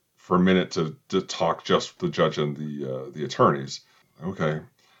jury for a minute to talk just the judge and the attorneys." Okay,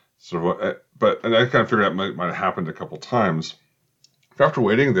 so and I kind of figured that might have happened a couple times. After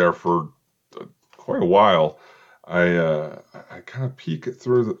waiting there for quite a while, I kind of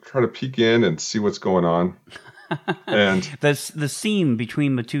try to peek in and see what's going on. And That's the seam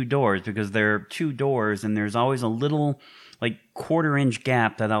between the two doors, because there are two doors and there's always a little like 1/4-inch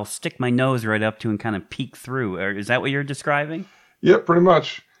gap that I'll stick my nose right up to and kind of peek through. Is that what you're describing? Yep, pretty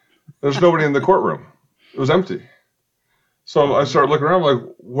much. There's nobody in the courtroom. It was empty. So I started looking around, like,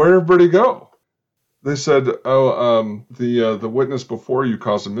 where'd everybody go? They said, "Oh, the witness before you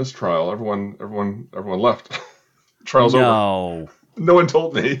caused a mistrial. Everyone left. Trial's over." No one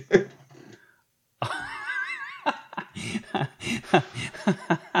told me.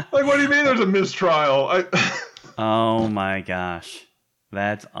 Like, what do you mean there's a mistrial? Oh my gosh,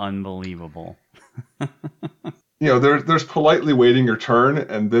 that's unbelievable. There's politely waiting your turn,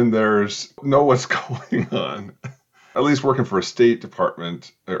 and then there's know what's going on. At least working for a state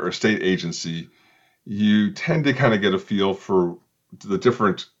department or a state agency, you tend to kind of get a feel for the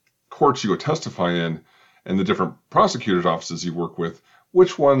different courts you go testify in and the different prosecutors' offices you work with,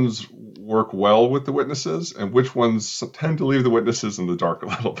 which ones work well with the witnesses and which ones tend to leave the witnesses in the dark a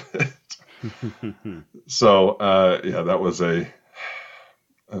little bit. So, that was a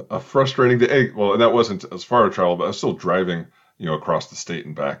frustrating day. Well, and that wasn't as far a trial, but I was still driving, across the state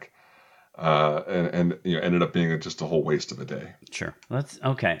and back. And ended up being just a whole waste of a day. Sure. That's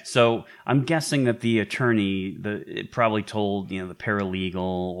okay. So I'm guessing that the attorney, it probably told, the paralegal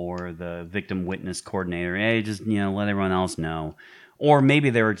or the victim witness coordinator, "Hey, just, let everyone else know." Or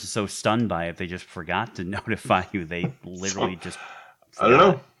maybe they were just so stunned by it, they just forgot to notify you. They literally just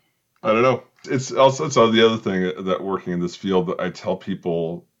forgot. I don't know. It's the other thing that working in this field that I tell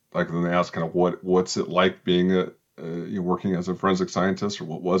people, like when they ask kind of what's it like being working as a forensic scientist, or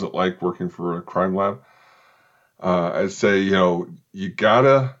what was it like working for a crime lab? I'd say, you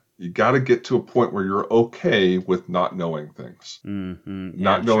gotta get to a point where you're okay with not knowing things,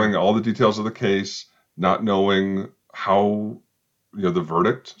 not knowing all the details of the case, not knowing how, the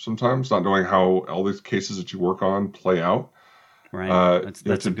verdict sometimes, not knowing how all these cases that you work on play out. Right.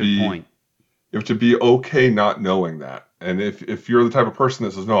 That's a good point. You have to be okay not knowing that. And if you're the type of person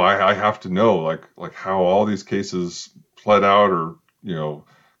that says, "No, I have to know like how all these cases played out, or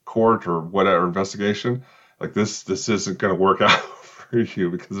court or whatever investigation," like this isn't going to work out for you,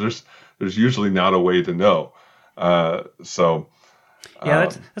 because there's usually not a way to know. That's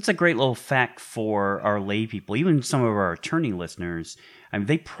a great little fact for our lay people, even some of our attorney listeners. I mean,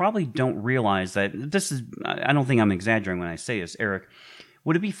 they probably don't realize that this is. I don't think I'm exaggerating when I say this, Eric.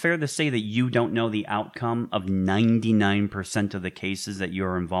 Would it be fair to say that you don't know the outcome of 99% of the cases that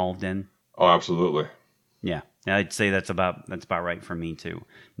you're involved in? Oh, absolutely. Yeah, I'd say that's about right for me too.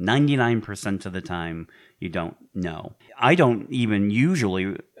 99% of the time, you don't know. I don't even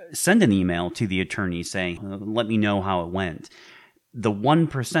usually send an email to the attorney saying, "Let me know how it went." The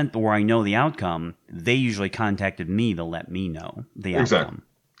 1% where I know the outcome, they usually contacted me to let me know the outcome. Exactly.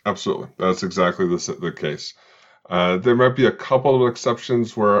 Absolutely. That's exactly the case. There might be a couple of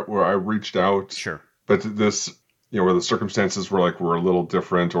exceptions where I reached out. Sure. But this, where the circumstances were a little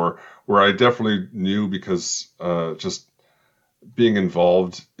different, or where I definitely knew because just being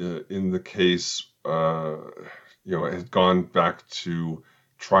involved in the case, it had gone back to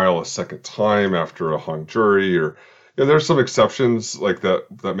trial a second time after a hung jury, or there's some exceptions like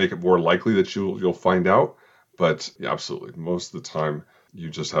that make it more likely that you'll find out. But yeah, absolutely, most of the time you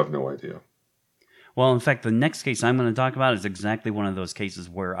just have no idea. Well, in fact, the next case I'm going to talk about is exactly one of those cases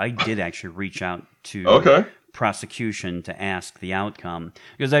where I did actually reach out to prosecution to ask the outcome,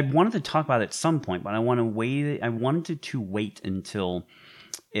 because I wanted to talk about it at some point, but I wanted to wait until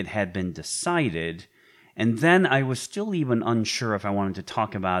it had been decided, and then I was still even unsure if I wanted to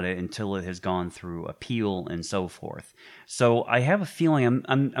talk about it until it has gone through appeal and so forth. So I have a feeling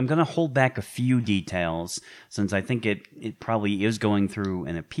I'm going to hold back a few details, since I think it probably is going through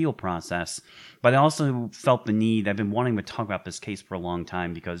an appeal process. But I also felt the need. I've been wanting to talk about this case for a long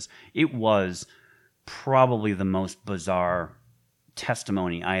time, because it was probably the most bizarre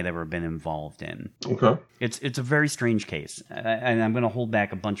testimony I had ever been involved in. Okay. It's a very strange case, and I'm going to hold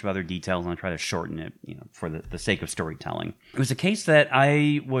back a bunch of other details and I'll try to shorten it, for the sake of storytelling. It was a case that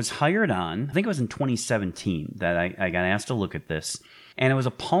I was hired on. I think it was in 2017 that I got asked to look at this. And it was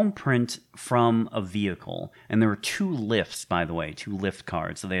a palm print from a vehicle. And there were 2 lifts, by the way, 2 lift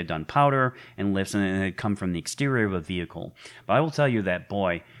cards. So they had done powder and lifts, and it had come from the exterior of a vehicle. But I will tell you that,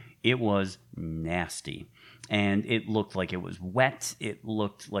 boy, it was nasty. and it looked like it was wet. It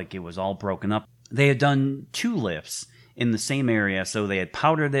looked like it was all broken up. They had done 2 lifts in the same area, so they had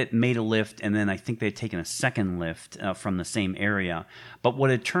powdered it, made a lift, and then I think they had taken a second lift from the same area. But what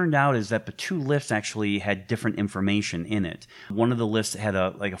it turned out is that the 2 lifts actually had different information in it. One of the lifts had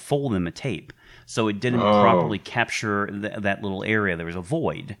a fold in the tape, so it didn't properly capture that little area. There was a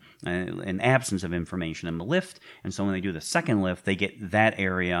void, an absence of information in the lift, and so when they do the second lift, they get that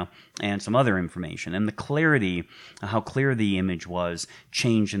area and some other information. And the clarity, how clear the image was,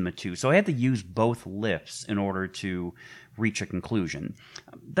 changed in the 2. So I had to use both lifts in order to reach a conclusion.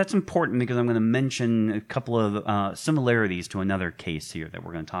 That's important because I'm going to mention a couple of similarities to another case here that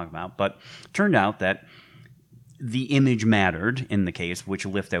we're going to talk about. But it turned out that the image mattered in the case, which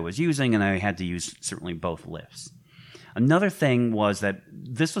lift I was using, and I had to use certainly both lifts. Another thing was that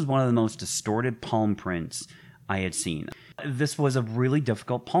this was one of the most distorted palm prints I had seen. This was a really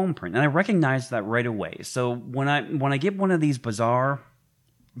difficult palm print, and I recognized that right away. So when I get one of these bizarre,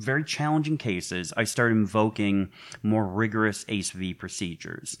 very challenging cases, I start invoking more rigorous ACE-V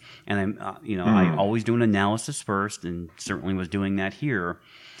procedures. And I always do an analysis first, and certainly was doing that here.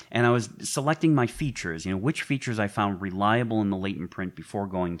 And I was selecting my features, which features I found reliable in the latent print before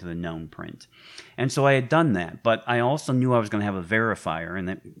going to the known print. And so I had done that, but I also knew I was going to have a verifier and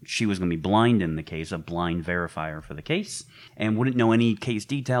that she was going to be blind in the case, a blind verifier for the case, and wouldn't know any case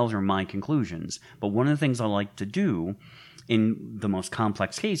details or my conclusions. But one of the things I like to do in the most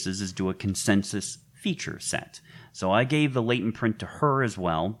complex cases is do a consensus feature set. So I gave the latent print to her as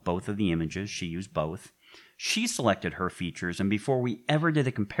well, both of the images. She used both. She selected her features, and before we ever did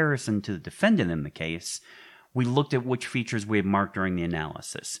a comparison to the defendant in the case, we looked at which features we had marked during the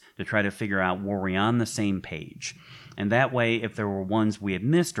analysis to try to figure out were we on the same page. And that way, if there were ones we had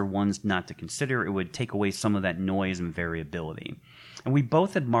missed or ones not to consider, it would take away some of that noise and variability. And we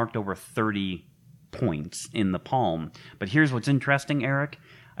both had marked over 30 points in the palm. But here's what's interesting, Eric.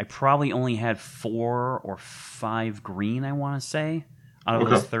 I probably only had 4 or 5 green, I want to say, out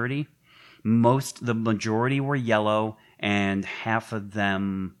of those 30. The majority were yellow, and a third of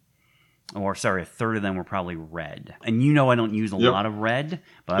them were probably red. And I don't use a lot of red,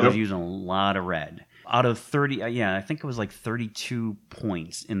 but I was using a lot of red. Out of 30, I think it was like 32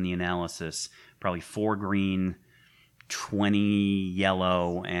 points in the analysis, probably 4 green, 20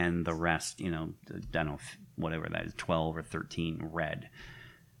 yellow, and the rest, I don't know, whatever that is, 12 or 13 red.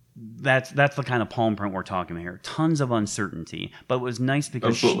 That's the kind of palm print we're talking about here. Tons of uncertainty, but it was nice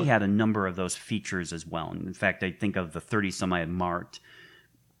because she had a number of those features as well. And in fact, I think of the 30-some I had marked,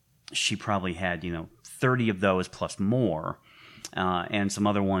 she probably had, 30 of those plus more, and some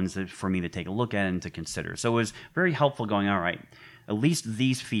other ones for me to take a look at and to consider. So it was very helpful going, all right, at least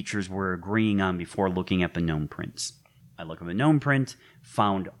these features we're agreeing on before looking at the known prints. I look at the known print,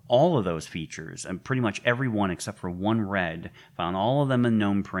 found all of those features, and pretty much every one except for one red, found all of them in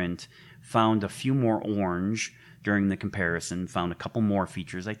known print, found a few more orange during the comparison, found a couple more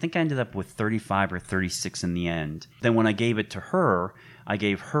features. I think I ended up with 35 or 36 in the end. Then when I gave it to her, I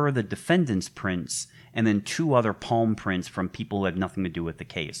gave her the defendant's prints and then 2 other palm prints from people who had nothing to do with the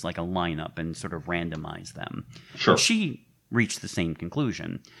case, like a lineup, and sort of randomized them. Sure. And she reached the same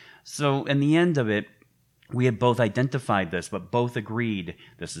conclusion. So in the end of it, we had both identified this, but both agreed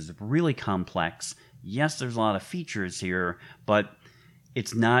this is really complex. Yes, there's a lot of features here, but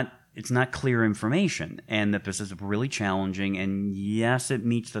it's not clear information, and that this is really challenging. And yes, it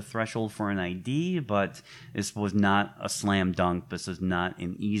meets the threshold for an ID, but this was not a slam dunk. This is not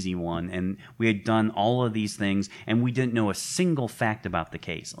an easy one. And we had done all of these things, and we didn't know a single fact about the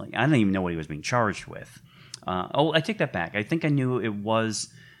case. Like, I didn't even know what he was being charged with. I take that back. I think I knew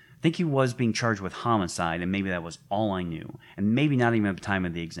I think he was being charged with homicide, and maybe that was all I knew, and maybe not even at the time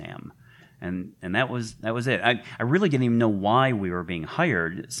of the exam, and that was it. I really didn't even know why we were being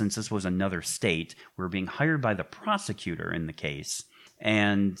hired, since this was another state. We were being hired by the prosecutor in the case,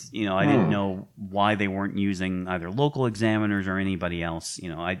 and I didn't know why they weren't using either local examiners or anybody else.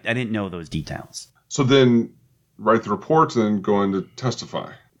 I didn't know those details. So then, write the report and then go in to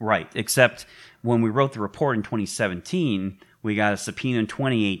testify. Right, except when we wrote the report in 2017. We got a subpoena in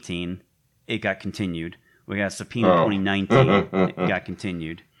 2018. It got continued. We got a subpoena in 2019. It got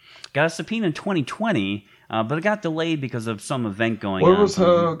continued. Got a subpoena in 2020, but it got delayed because of some event going on. What was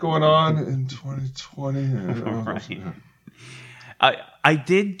going on in 2020? Right. I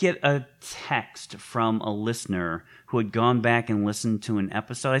did get a text from a listener who had gone back and listened to an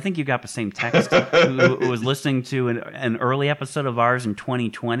episode. I think you got the same text, who was listening to an early episode of ours in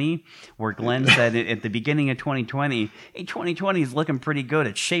 2020, where Glenn said at the beginning of 2020, hey, 2020 is looking pretty good.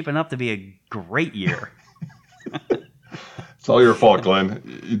 It's shaping up to be a great year. It's all your fault,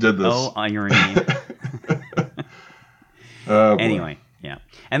 Glenn. You did this. Oh, irony. Oh, boy. Anyway, yeah.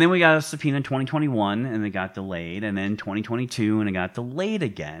 And then we got a subpoena in 2021, and it got delayed. And then 2022, and it got delayed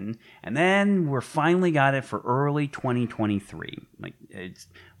again. And then we're finally got it for early 2023. Like, it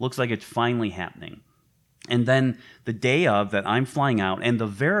looks like it's finally happening. And then the day of that, I'm flying out, and the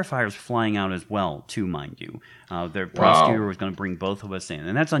verifier's flying out as well, too, mind you. The prosecutor was going to bring both of us in,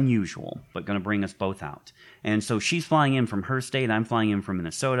 and that's unusual, but going to bring us both out. And so she's flying in from her state, I'm flying in from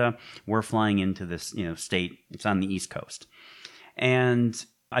Minnesota. We're flying into this, state. It's on the East Coast, and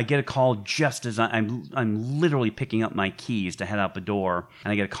I get a call just as I'm literally picking up my keys to head out the door,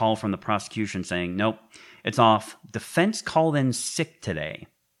 and I get a call from the prosecution saying, "Nope, it's off. Defense called in sick today."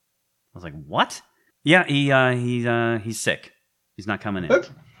 I was like, "What?" Yeah, he's sick. He's not coming in.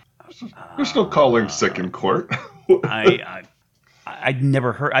 You're still calling sick in court. I'd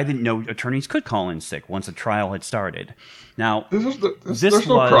never heard. I didn't know attorneys could call in sick once a trial had started. Now, there's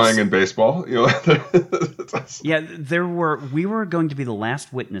no crying in baseball. Yeah, we were going to be the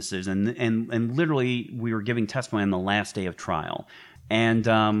last witnesses, and literally we were giving testimony on the last day of trial, and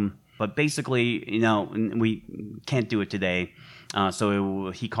but basically, we can't do it today. So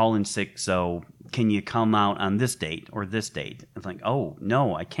he called in sick, so can you come out on this date or this date? It's like, oh,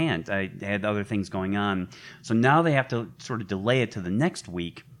 no, I can't. I had other things going on. So now they have to sort of delay it to the next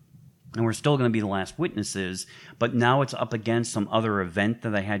week, and we're still going to be the last witnesses, but now it's up against some other event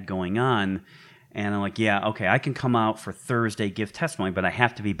that I had going on. And I'm like, yeah, okay, I can come out for Thursday, give testimony, but I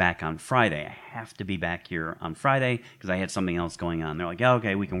have to be back on Friday. I have to be back here on Friday because I had something else going on. They're like, yeah,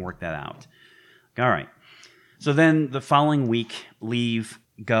 okay, we can work that out. All right. So then the following week, leave,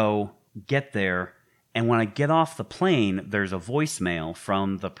 go, get there, and when I get off the plane, there's a voicemail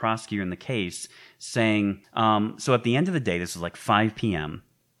from the prosecutor in the case saying, so at the end of the day, this is like 5 p.m.,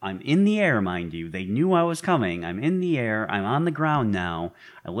 I'm in the air, mind you. They knew I was coming. I'm in the air. I'm on the ground now.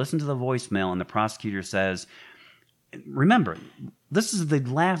 I listen to the voicemail, and the prosecutor says, remember, this is the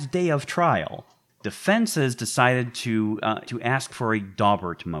last day of trial. Defense has decided to ask for a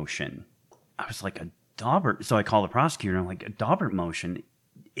Daubert motion. I was like, a Daubert? So I call the prosecutor, and I'm like, a Daubert motion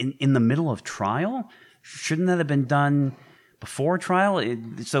in the middle of trial? Shouldn't that have been done before trial?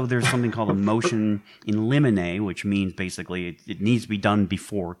 So there's something called a motion in limine, which means basically it needs to be done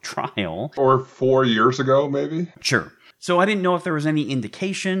before trial. Or 4 years ago, maybe? Sure. So I didn't know if there was any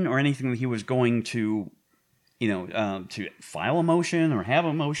indication or anything that he was going to, to file a motion or have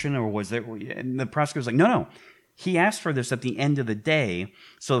a motion, or was there? And the prosecutor was like, no. He asked for this at the end of the day,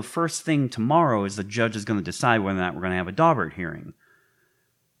 so the first thing tomorrow is the judge is going to decide whether or not we're going to have a Daubert hearing.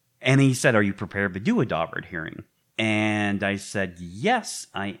 And he said, are you prepared to do a Daubert hearing? And I said, yes,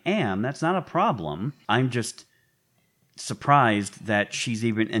 I am. That's not a problem. I'm just surprised that she's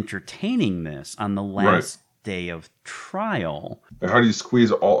even entertaining this on the last day of trial. And how do you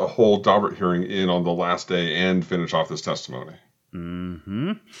squeeze a whole Daubert hearing in on the last day and finish off this testimony?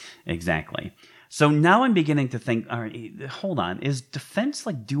 Mm-hmm. Exactly. So now I'm beginning to think, all right, hold on. Is defense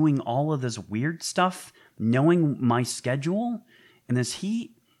like doing all of this weird stuff, knowing my schedule? And is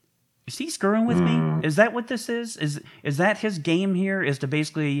he screwing with me? Is that what this is? Is that his game here? Is to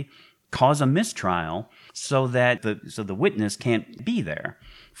basically cause a mistrial so that the witness can't be there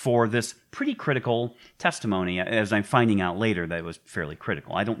for this pretty critical testimony, as I'm finding out later that it was fairly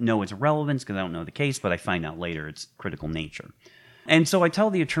critical. I don't know its relevance because I don't know the case, but I find out later its critical nature. And so I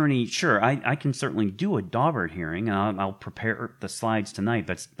tell the attorney, sure, I can certainly do a Daubert hearing, and I'll prepare the slides tonight.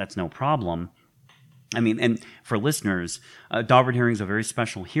 That's no problem. I mean, and for listeners, Daubert hearing is a very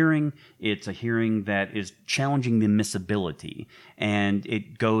special hearing. It's a hearing that is challenging the admissibility, and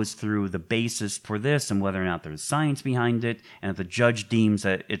it goes through the basis for this and whether or not there's science behind it. And if the judge deems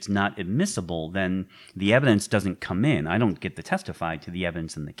that it's not admissible, then the evidence doesn't come in. I don't get to testify to the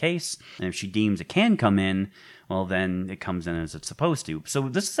evidence in the case. And if she deems it can come in, well, then it comes in as it's supposed to. So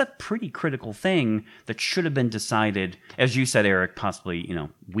this is a pretty critical thing that should have been decided, as you said, Eric, possibly,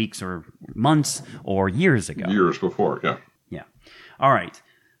 weeks or months or years ago. Years before, yeah. Yeah. All right.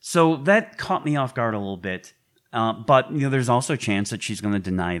 So that caught me off guard a little bit. But there's also a chance that she's going to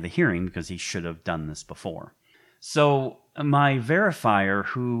deny the hearing because he should have done this before. So my verifier,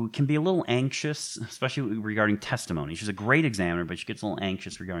 who can be a little anxious, especially regarding testimony, she's a great examiner, but she gets a little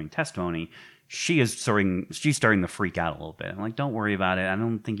anxious regarding testimony. She's starting to freak out a little bit. I'm like, don't worry about it. I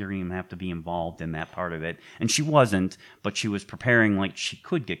don't think you're going to have to be involved in that part of it. And she wasn't, but she was preparing like she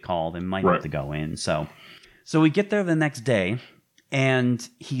could get called and might have to go in. So we get there the next day, and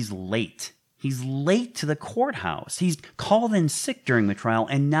he's late. He's late to the courthouse. He's called in sick during the trial,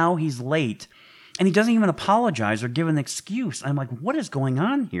 and now he's late. And he doesn't even apologize or give an excuse. I'm like, what is going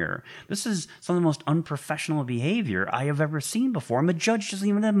on here? This is some of the most unprofessional behavior I have ever seen before. And the judge doesn't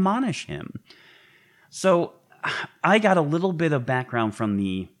even admonish him. So I got a little bit of background from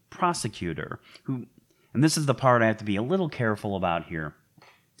the prosecutor, who, and this is the part I have to be a little careful about here.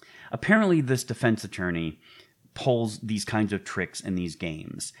 Apparently, this defense attorney pulls these kinds of tricks in these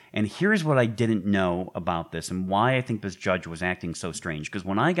games. And here's what I didn't know about this and why I think this judge was acting so strange. Because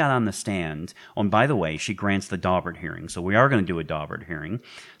when I got on the stand, oh, and by the way, she grants the Daubert hearing. So we are going to do a Daubert hearing.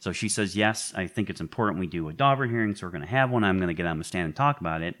 So she says, yes, I think it's important we do a Daubert hearing. So we're going to have one. I'm going to get on the stand and talk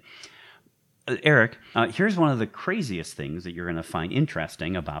about it. Eric, here's one of the craziest things that you're going to find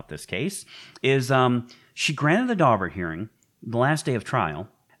interesting about this case is she granted the Daubert hearing the last day of trial.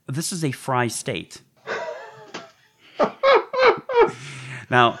 This is a Fry state.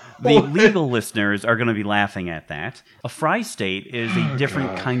 Now, the legal listeners are going to be laughing at that. A Fry state is a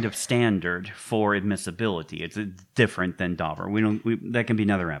different kind of standard for admissibility. It's different than Daubert. That can be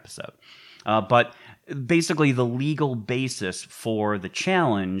another episode. But basically, the legal basis for the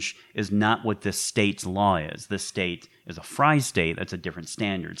challenge is not what this state's law is. This state is a Fry state. That's a different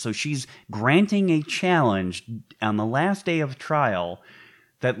standard. So she's granting a challenge on the last day of trial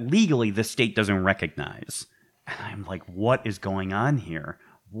that legally the state doesn't recognize. And I'm like, what is going on here?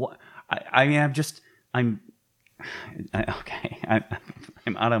 What? I'm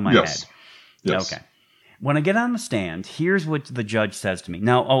out of my head. Yes. Okay. When I get on the stand, here's what the judge says to me.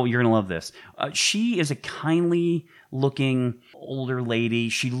 Now, you're going to love this. She is a kindly-looking older lady.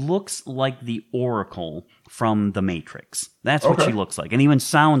 She looks like the Oracle from The Matrix. That's what she looks like, and even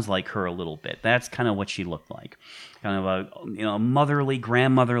sounds like her a little bit. That's kind of what she looked like. Kind of a motherly,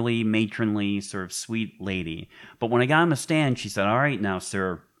 grandmotherly, matronly, sort of sweet lady. But when I got on the stand, she said, all right, now,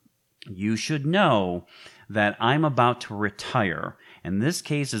 sir, you should know that I'm about to retire, and this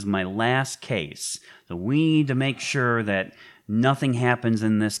case is my last case. So we need to make sure that nothing happens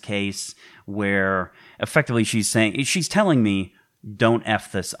in this case where effectively she's telling me, don't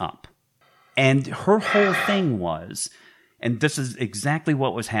F this up. And her whole thing was, and this is exactly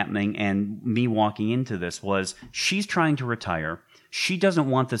what was happening, and me walking into this was, she's trying to retire. She doesn't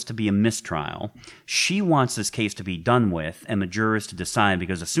want this to be a mistrial. She wants this case to be done with and the jurors to decide,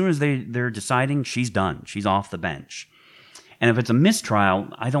 because as soon as they're deciding, she's done. She's off the bench. And if it's a mistrial,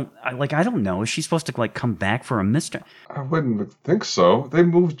 I don't know. Is she supposed to come back for a mistrial? I wouldn't think so. They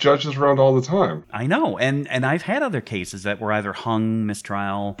move judges around all the time. I know. And I've had other cases that were either hung,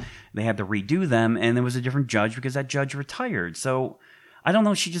 mistrial, they had to redo them, and there was a different judge because that judge retired. So I don't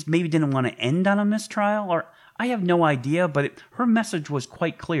know. She just maybe didn't want to end on a mistrial, or I have no idea, but her message was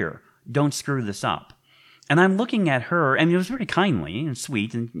quite clear. Don't screw this up. And I'm looking at her, and it was very kindly and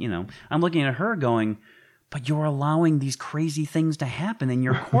sweet, and, I'm looking at her going, but you're allowing these crazy things to happen in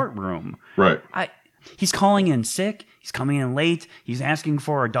your courtroom. Right. He's calling in sick. He's coming in late. He's asking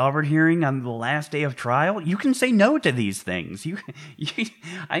for a Daubert hearing on the last day of trial. You can say no to these things.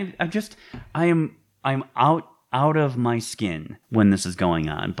 I'm out of my skin when this is going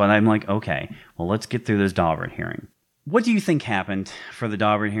on. But I'm like, okay, well, let's get through this Daubert hearing. What do you think happened for the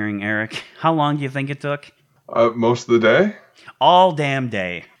Daubert hearing, Eric? How long do you think it took? Most of the day. All damn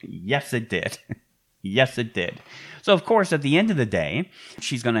day. Yes, it did. Yes, it did. So, of course, at the end of the day,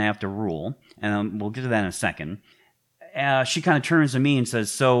 she's going to have to rule, and we'll get to that in a second. She kind of turns to me and says,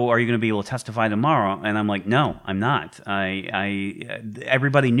 so are you going to be able to testify tomorrow? And I'm like, no, I'm not.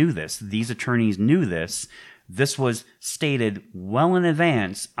 Everybody knew this. These attorneys knew this. This was stated well in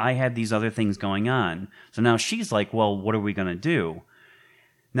advance. I had these other things going on. So now she's like, well, what are we going to do?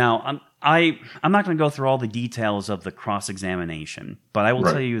 Now, I'm not going to go through all the details of the cross-examination, but I will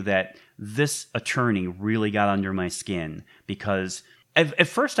tell you that this attorney really got under my skin because at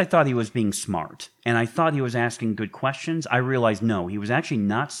first I thought he was being smart, and I thought he was asking good questions. I realized, no, he was actually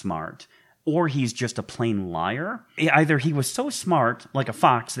not smart, or he's just a plain liar. Either he was so smart, like a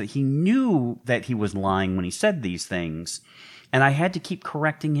fox, that he knew that he was lying when he said these things, and I had to keep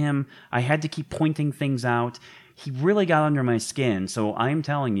correcting him. I had to keep pointing things out. He really got under my skin, so I'm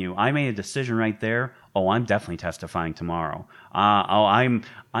telling you, I made a decision right there. Oh, I'm definitely testifying tomorrow.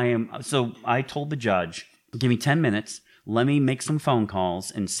 So I told the judge, give me 10 minutes, let me make some phone calls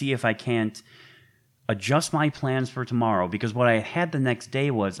and see if I can't adjust my plans for tomorrow, because what I had the next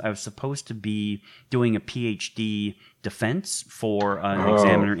day was I was supposed to be doing a PhD defense for an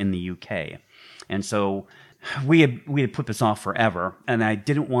examiner in the UK. And so we had put this off forever, and I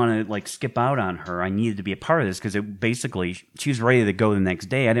didn't want to skip out on her. I needed to be a part of this because she was ready to go the next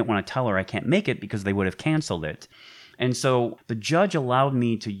day. I didn't want to tell her I can't make it because they would have canceled it. And so the judge allowed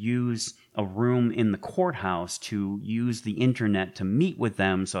me to use a room in the courthouse to use the internet to meet with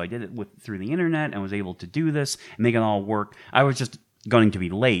them. So I did it through the internet and was able to do this and make it all work. I was just going to be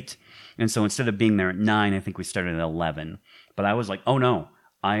late. And so instead of being there at 9, I think we started at 11. But I was like, oh no,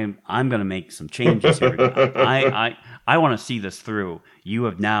 I'm going to make some changes here. I want to see this through. You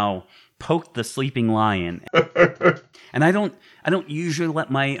have now poked the sleeping lion. And I don't usually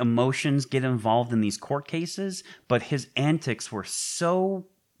let my emotions get involved in these court cases, but his antics were so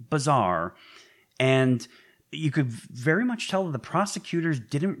bizarre, and you could very much tell that the prosecutors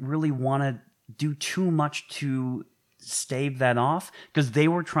didn't really want to do too much to stave that off because they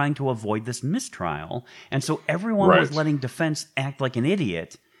were trying to avoid this mistrial. And so everyone was letting defense act like an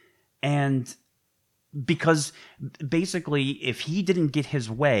idiot. And because basically if he didn't get his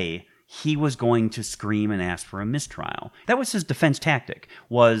way, he was going to scream and ask for a mistrial. That was his defense tactic,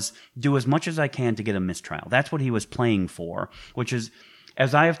 was do as much as I can to get a mistrial. That's what he was playing for, which is,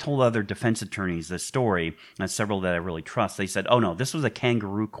 as I have told other defense attorneys this story, and several that I really trust, they said, oh no, this was a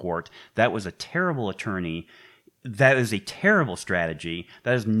kangaroo court. That was a terrible attorney. That is a terrible strategy.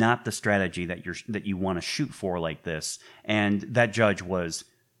 That is not the strategy that you want to shoot for like this. And that judge was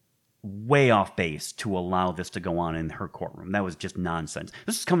way off base to allow this to go on in her courtroom. That was just nonsense.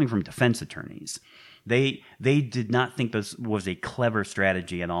 This is coming from defense attorneys. They did not think this was a clever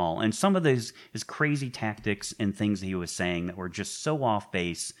strategy at all. And some of his crazy tactics and things that he was saying that were just so off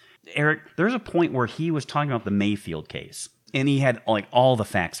base. Eric, there's a point where he was talking about the Mayfield case, and he had like all the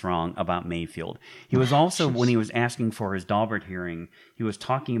facts wrong about Mayfield. He was also, when he was asking for his Daubert hearing, he was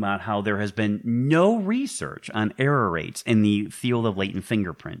talking about how there has been no research on error rates in the field of latent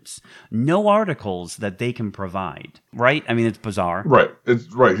fingerprints. No articles that they can provide. Kind of it's bizarre. Right. It's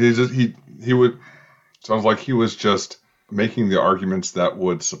right. He would, sounds like he was just making the arguments that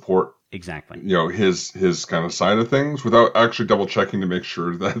would support exactly his kind of side of things without actually double checking to make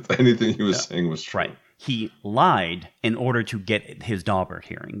sure that anything he was saying was true. Right. He lied in order to get his Daubert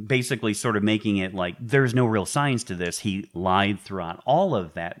hearing, basically sort of making it like there's no real science to this. He lied throughout all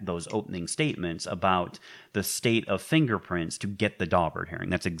of those opening statements about the state of fingerprints to get the Daubert hearing.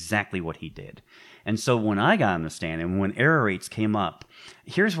 That's exactly what he did. And so when I got on the stand and when error rates came up,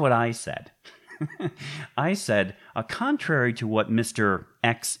 here's what I said. I said, contrary to what Mr.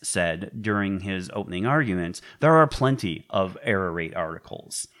 X said during his opening arguments, there are plenty of error rate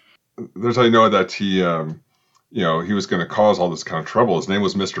articles. There's how you know that he was going to cause all this kind of trouble. His name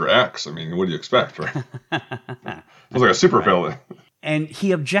was Mr. X. I mean, what do you expect, right? It was like a super villain. And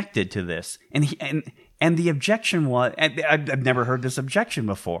he objected to this, and the objection was, I've never heard this objection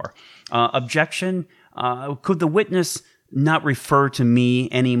before. Could the witness not refer to me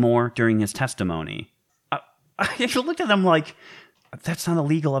anymore during his testimony? I looked at him like, that's not a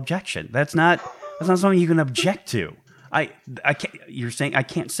legal objection. That's not something you can object to. I can't. You're saying I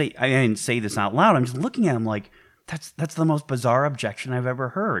can't say. I didn't say this out loud. I'm just looking at him like that's the most bizarre objection I've ever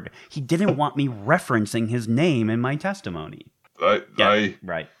heard. He didn't want me referencing his name in my testimony. I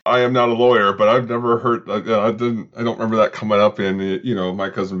am not a lawyer, but I've never heard. I don't remember that coming up in My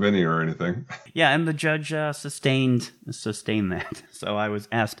Cousin Vinny or anything. Yeah, and the judge sustained that. So I was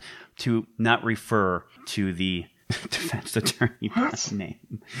asked to not refer to the defense attorney's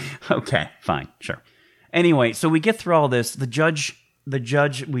name. Okay, fine, sure. Anyway, so we get through all this. The judge,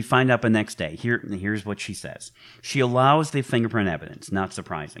 we find out the next day. Here's what she says. She allows the fingerprint evidence, not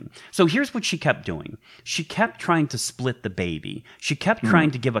surprising. So here's what she kept doing. She kept trying to split the baby. She kept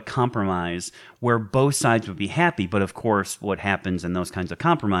trying to give a compromise where both sides would be happy. But of course, what happens in those kinds of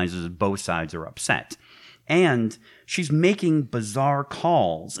compromises is both sides are upset. And she's making bizarre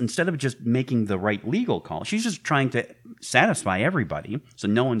calls. Instead of just making the right legal call, she's just trying to satisfy everybody so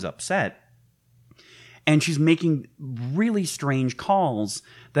no one's upset. And she's making really strange calls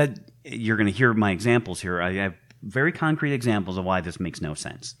that you're going to hear my examples here. I have very concrete examples of why this makes no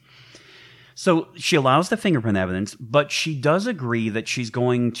sense. So she allows the fingerprint evidence, but she does agree that she's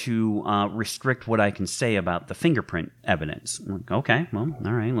going to restrict what I can say about the fingerprint evidence. I'm like, okay, well,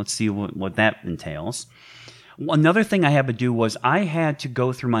 all right, let's see what that entails. Another thing I had to do was I had to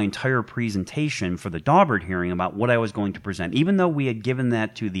go through my entire presentation for the Daubert hearing about what I was going to present. Even though we had given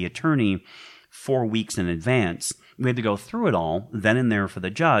that to the attorney 4 weeks in advance, we had to go through it all then and there for the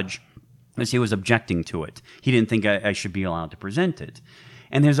judge as he was objecting to it. He didn't think I should be allowed to present it.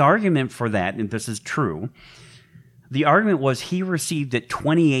 And his argument for that, and this is true, the argument was he received it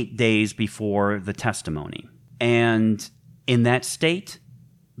 28 days before the testimony. And in that state,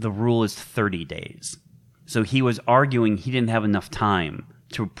 the rule is 30 days. So he was arguing he didn't have enough time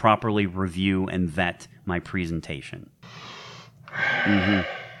to properly review and vet my presentation.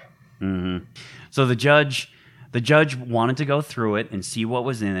 So the judge wanted to go through it and see what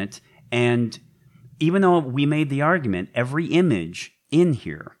was in it. And even though we made the argument, every image in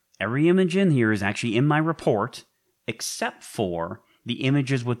here is actually in my report, except for the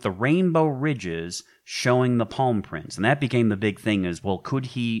images with the rainbow ridges showing the palm prints. And that became the big thing is, well, could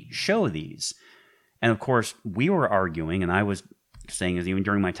he show these? And of course, we were arguing, and I was saying, as even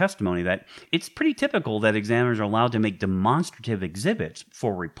during my testimony, that it's pretty typical that examiners are allowed to make demonstrative exhibits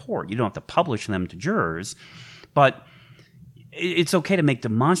for report. You don't have to publish them to jurors, but it's okay to make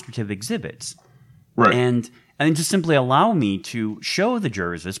demonstrative exhibits. Right. And just simply allow me to show the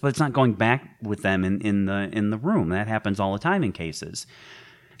jurors this, but it's not going back with them in the room. That happens all the time in cases.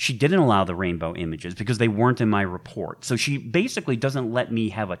 She didn't allow the rainbow images because they weren't in my report. So she basically doesn't let me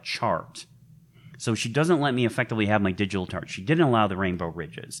have a chart. So she doesn't let me effectively have my digital chart. She didn't allow the rainbow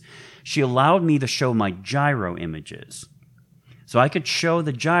ridges. She allowed me to show my gyro images. So I could show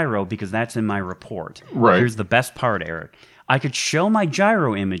the gyro because that's in my report. Right. Here's the best part, Eric. I could show my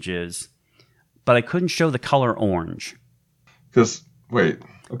gyro images, but I couldn't show the color orange. Because, wait,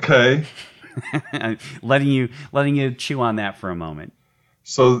 okay. letting you chew on that for a moment.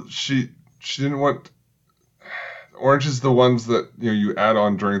 So she didn't want... Orange is the ones that you add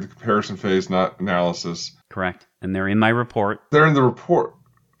on during the comparison phase, not analysis. Correct. And they're in my report. They're in the report.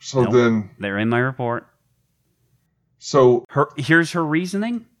 So then... They're in my report. So... Here's her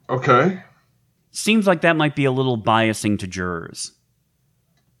reasoning. Okay. Seems like that might be a little biasing to jurors.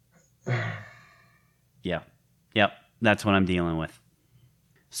 Yeah. Yep. That's what I'm dealing with.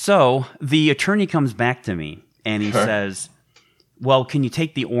 So the attorney comes back to me and he says, well, can you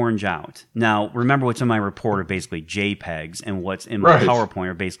take the orange out? Now, remember what's in my report are basically JPEGs and what's in my PowerPoint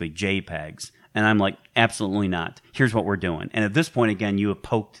are basically JPEGs. And I'm like, absolutely not. Here's what we're doing. And at this point, again, you have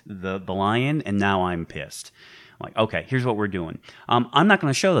poked the lion and now I'm pissed. I'm like, okay, here's what we're doing. I'm not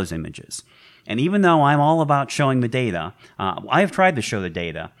going to show those images. And even though I'm all about showing the data, I have tried to show the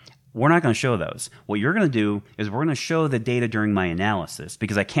data. We're not going to show those. What you're going to do is we're going to show the data during my analysis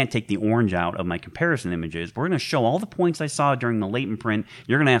because I can't take the orange out of my comparison images. We're going to show all the points I saw during the latent print.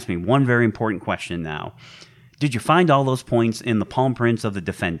 You're going to ask me one very important question now. Did you find all those points in the palm prints of the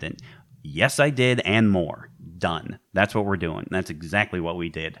defendant? Yes, I did, and more. Done. That's what we're doing. That's exactly what we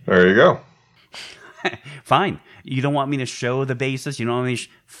did. There you go. Fine. You don't want me to show the basis? You don't want me to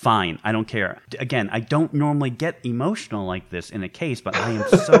fine. I don't care. Again, I don't normally get emotional like this in a case, but I am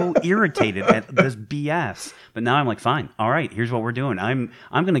so irritated at this BS. But now I'm like, fine. All right, here's what we're doing. I'm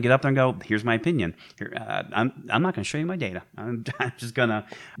going to get up there and go, here's my opinion. Here, I'm not going to show you my data. I'm just going to...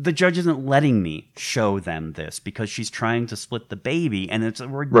 The judge isn't letting me show them this because she's trying to split the baby, and it's a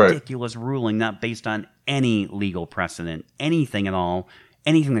ridiculous ruling not based on any legal precedent, anything at all,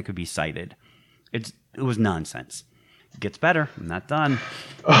 anything that could be cited. It was nonsense. It gets better. I'm not done.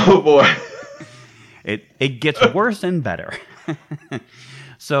 Oh, boy. It gets worse and better.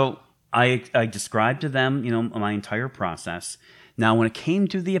 So I described to them, my entire process. Now, when it came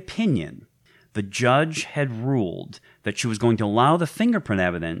to the opinion, the judge had ruled that she was going to allow the fingerprint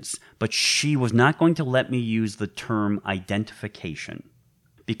evidence, but she was not going to let me use the term identification.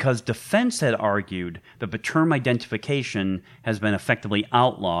 Because defense had argued that the term identification has been effectively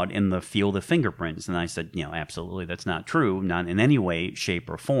outlawed in the field of fingerprints. And I said, absolutely, that's not true, not in any way, shape,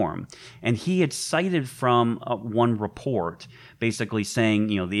 or form. And he had cited from one report basically saying,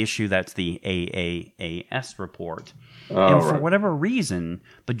 the issue that's the AAAS report. And for whatever reason,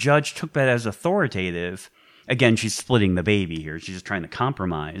 the judge took that as authoritative. Again, she's splitting the baby here. She's just trying to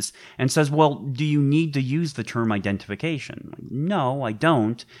compromise and says, well, do you need to use the term identification? Like, no, I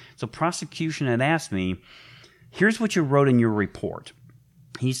don't. So prosecution had asked me, here's what you wrote in your report.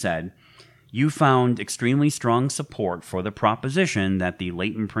 He said, you found extremely strong support for the proposition that the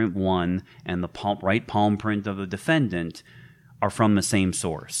latent print 1 and the right palm print of the defendant are from the same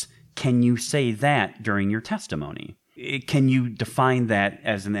source. Can you say that during your testimony? Can you define that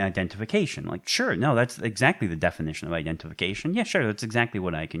as an identification? Like, sure, no, that's exactly the definition of identification. Yeah, sure, that's exactly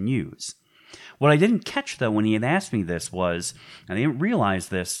what I can use. What I didn't catch, though, when he had asked me this was, and I didn't realize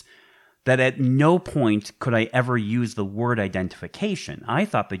this, that at no point could I ever use the word identification. I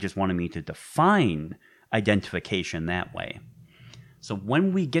thought they just wanted me to define identification that way. So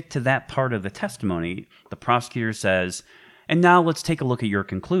when we get to that part of the testimony, the prosecutor says, and now let's take a look at your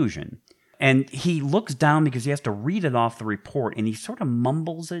conclusion. And he looks down because he has to read it off the report, and he sort of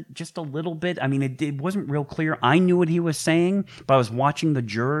mumbles it just a little bit. I mean, it wasn't real clear. I knew what he was saying, but I was watching the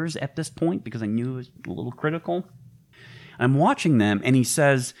jurors at this point because I knew it was a little critical. I'm watching them, and he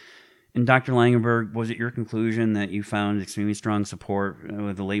says, and Dr. Langenberg, was it your conclusion that you found extremely strong support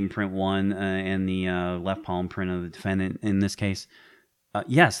with the latent print 1 and the left palm print of the defendant in this case?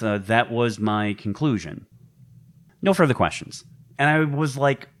 Yes, that was my conclusion. No further questions. And I was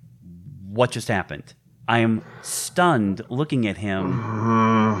like, what just happened? I am stunned looking at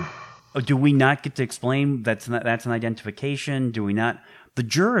him. Do we not get to explain that's an identification? Do we not? The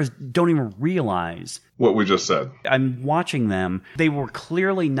jurors don't even realize what we just said. I'm watching them. They were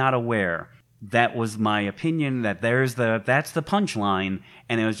clearly not aware. That was my opinion, that that's the punchline,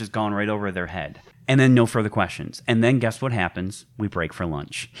 and it was just gone right over their head. And then no further questions. And then guess what happens? We break for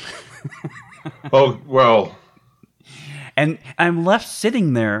lunch. Oh, well. And I'm left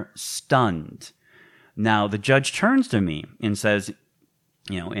sitting there stunned. Now, the judge turns to me and says,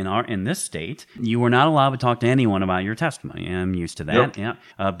 in this state, you were not allowed to talk to anyone about your testimony. I'm used to that. Yep.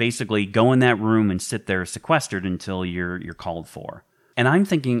 Yeah. Basically, go in that room and sit there sequestered until you're called for. And I'm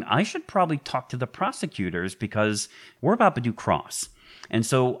thinking I should probably talk to the prosecutors because we're about to do cross. And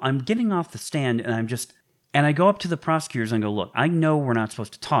so I'm getting off the stand and I go up to the prosecutors and I go, look, I know we're not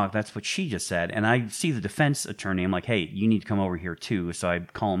supposed to talk. That's what she just said. And I see the defense attorney. I'm like, hey, you need to come over here too. So I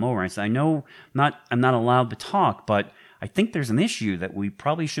call him over. I said, I know I'm not allowed to talk, but I think there's an issue that we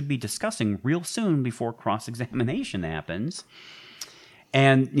probably should be discussing real soon before cross-examination happens.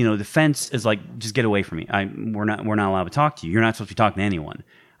 And, defense is like, just get away from me. We're not allowed to talk to you. You're not supposed to be talking to anyone.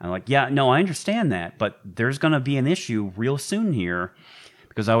 I'm like, yeah, no, I understand that, but there's going to be an issue real soon here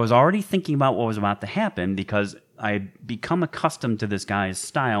because I was already thinking about what was about to happen because I had become accustomed to this guy's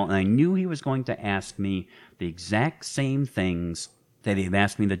style, and I knew he was going to ask me the exact same things that he had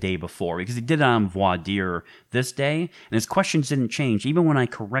asked me the day before, because he did it on voir dire this day, and his questions didn't change. Even when I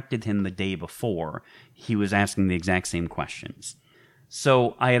corrected him the day before, he was asking the exact same questions.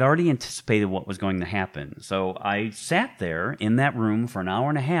 So I had already anticipated what was going to happen. So I sat there in that room for an hour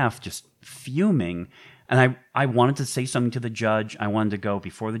and a half just fuming, and I wanted to say something to the judge. I wanted to go,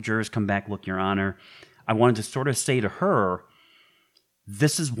 before the jurors come back, look, Your Honor, I wanted to sort of say to her,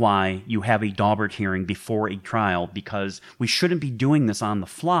 this is why you have a Daubert hearing before a trial, because we shouldn't be doing this on the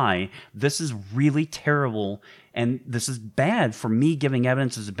fly. This is really terrible, and this is bad for me giving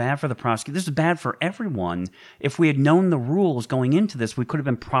evidence. This is bad for the prosecutor. This is bad for everyone. If we had known the rules going into this, we could have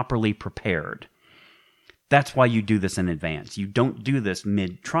been properly prepared. That's why you do this in advance. You don't do this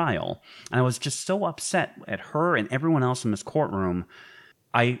mid-trial. And I was just so upset at her and everyone else in this courtroom.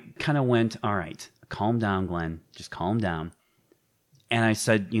 I kind of went, all right, calm down, Glenn. Just calm down. And I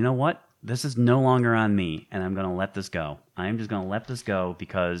said, you know what? This is no longer on me, and I'm going to let this go. I'm just going to let this go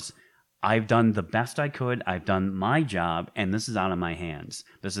because I've done the best I could. I've done my job, and this is out of my hands.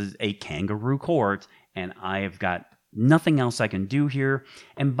 This is a kangaroo court, and I've got nothing else I can do here.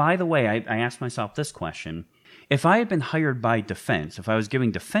 And by the way, I asked myself this question. If I had been hired by defense, if I was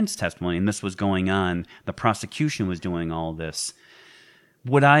giving defense testimony and this was going on, the prosecution was doing all this,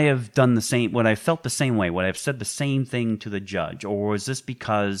 would I have done the same? Would I have felt the same way? Would I have said the same thing to the judge? Or was this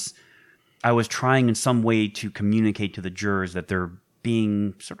because I was trying in some way to communicate to the jurors that they're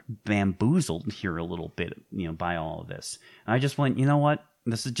being sort of bamboozled here a little bit, by all of this? And I just went, you know what?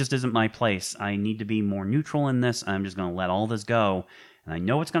 Just isn't my place. I need to be more neutral in this. I'm just going to let all this go. And I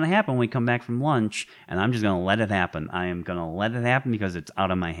know what's going to happen when we come back from lunch, and I'm just going to let it happen. I am going to let it happen because it's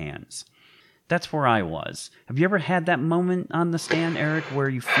out of my hands. That's where I was. Have you ever had that moment on the stand, Eric, where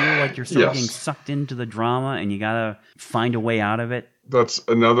you feel like you're sort of getting sucked into the drama and you got to find a way out of it? That's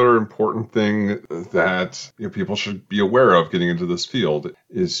another important thing that people should be aware of getting into this field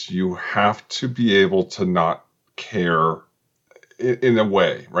is you have to be able to not care in a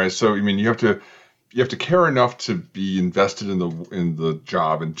way, right? So, you have to care enough to be invested in the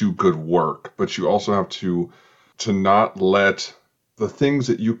job and do good work, but you also have to not let the things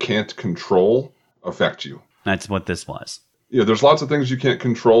that you can't control affect you. That's what this was. There's lots of things you can't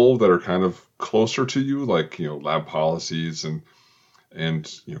control that are kind of closer to you, like, lab policies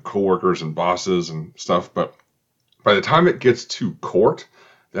and coworkers and bosses and stuff. But by the time it gets to court,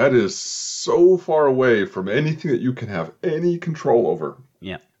 that is so far away from anything that you can have any control over.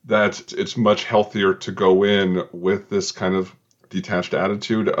 Yeah. That it's much healthier to go in with this kind of detached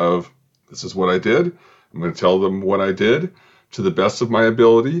attitude of, this is what I did. I'm going to tell them what I did to the best of my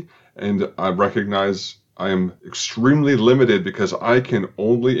ability, and I recognize I am extremely limited because I can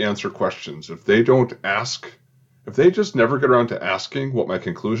only answer questions. If they just never get around to asking what my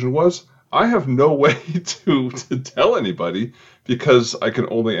conclusion was, I have no way to tell anybody because I can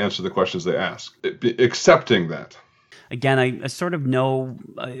only answer the questions they ask. Accepting that. Again, I sort of know,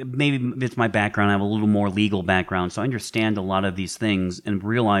 maybe it's my background, I have a little more legal background, so I understand a lot of these things, and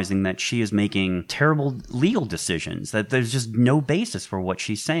realizing that she is making terrible legal decisions, that there's just no basis for what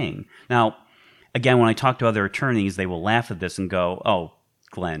she's saying. Now, again, when I talk to other attorneys, they will laugh at this and go, oh,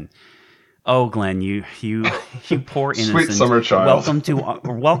 Glenn, Oh, Glenn, you poor innocent. Sweet summer child.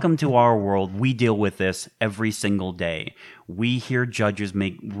 Welcome to our world. We deal with this every single day. We hear judges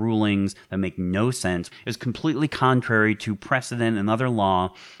make rulings that make no sense. It's completely contrary to precedent and other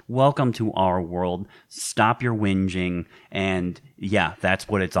law. Welcome to our world. Stop your whinging. And yeah, that's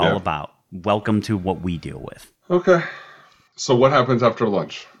what it's all about. Welcome to what we deal with. Okay. So what happens after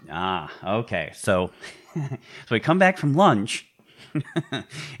lunch? Okay. So we come back from lunch. And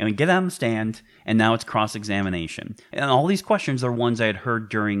we get on the stand, and now it's cross-examination. And all these questions are ones I had heard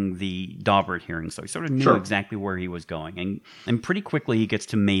during the Daubert hearing, so I sort of knew exactly where he was going. And pretty quickly he gets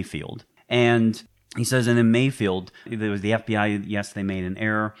to Mayfield. And he says, and in Mayfield, there was the FBI, yes, they made an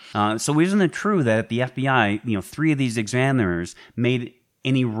error. So isn't it true that at the FBI, 3 of these examiners made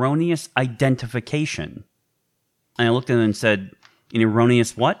an erroneous identification? And I looked at him and said, an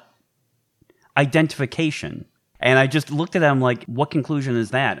erroneous what? Identification. And I just looked at him like, what conclusion is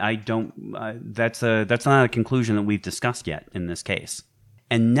that? I don't, that's not a conclusion that we've discussed yet in this case.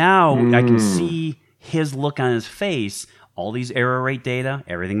 And now I can see his look on his face, all these error rate data,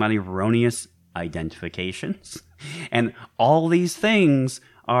 everything about erroneous identifications. And all these things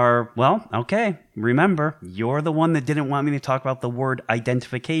are, well, okay, remember, you're the one that didn't want me to talk about the word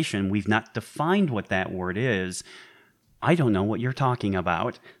identification. We've not defined what that word is. I don't know what you're talking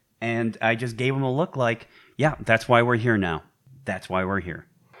about. And I just gave him a look like, yeah, that's why we're here now. That's why we're here.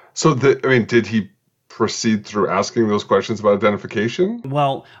 So, did he proceed through asking those questions about identification?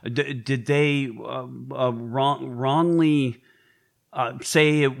 Well, did they wrongly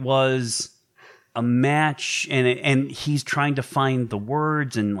say it was a match, and he's trying to find the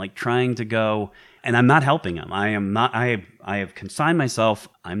words and like trying to go, and I'm not helping him. I am not. I have consigned myself.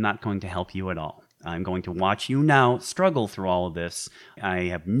 I'm not going to help you at all. I'm going to watch you now struggle through all of this. I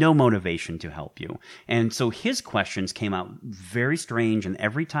have no motivation to help you. And so his questions came out very strange, and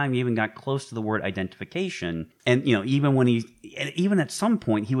every time he even got close to the word identification, and even at some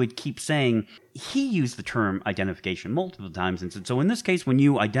point he would keep saying, he used the term identification multiple times, and said, so in this case, when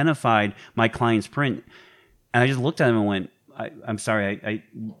you identified my client's print, and I just looked at him and went, I'm sorry,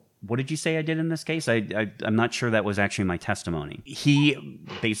 what did you say I did in this case? I'm not sure that was actually my testimony. He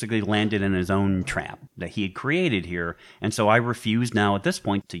basically landed in his own trap that he had created here. And so I refuse now at this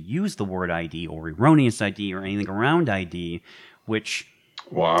point to use the word ID or erroneous ID or anything around ID, which...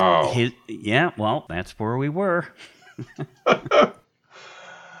 Wow. Well, that's where we were.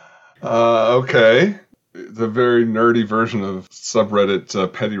 Okay. The very nerdy version of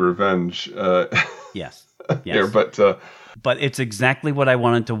subreddit Petty Revenge. Yes. Here, But it's exactly what I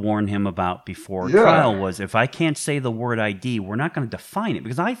wanted to warn him about before trial was, if I can't say the word ID, we're not going to define it.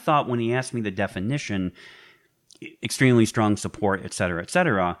 Because I thought when he asked me the definition, extremely strong support, et cetera,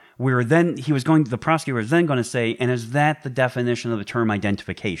 the prosecutor was then going to say, and is that the definition of the term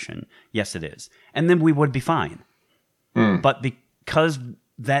identification? Yes, it is. And then we would be fine. But because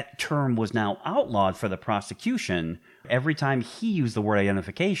that term was now outlawed for the prosecution, every time he used the word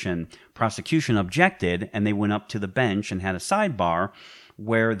identification, prosecution objected, and they went up to the bench and had a sidebar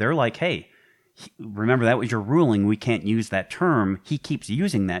where they're like, hey, remember that was your ruling, we can't use that term. He keeps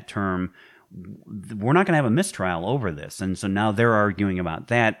using that term. We're not going to have a mistrial over this. And so now they're arguing about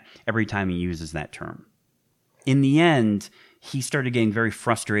that every time he uses that term. In the end, he started getting very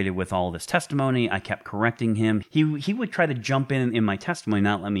frustrated with all this testimony. I kept correcting him. He would try to jump in my testimony,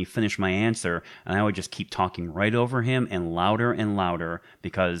 not let me finish my answer, and I would just keep talking right over him and louder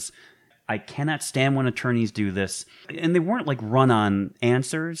because I cannot stand when attorneys do this. And they weren't like run-on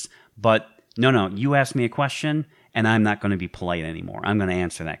answers, but no, you asked me a question, and I'm not going to be polite anymore. I'm going to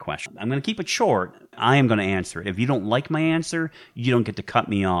answer that question. I'm going to keep it short. I am going to answer it. If you don't like my answer, you don't get to cut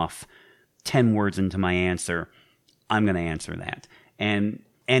me off 10 words into my answer. I'm going to answer that. And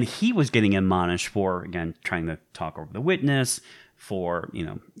he was getting admonished for, again, trying to talk over the witness, for,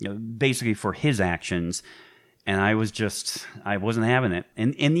 basically for his actions. And I wasn't having it.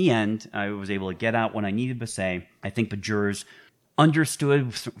 And in the end, I was able to get out what I needed to say. I think the jurors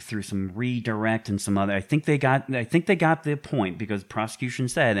understood through some redirect and some other. I think they got the point, because prosecution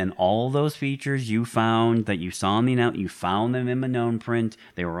said, and all those features you found that you saw in the announcement, you found them in the known print.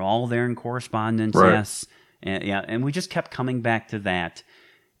 They were all there in correspondence. Right. Yes. And we just kept coming back to that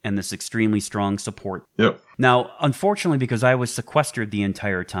and this extremely strong support. Yep. Now, unfortunately, because I was sequestered the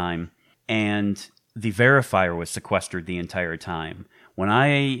entire time and the verifier was sequestered the entire time, when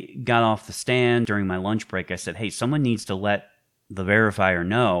I got off the stand during my lunch break, I said, hey, someone needs to let the verifier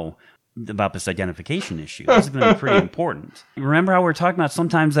know about this identification issue. This is going to be pretty important. Remember how we were talking about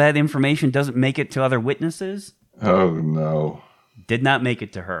sometimes that information doesn't make it to other witnesses? Oh, no. Did not make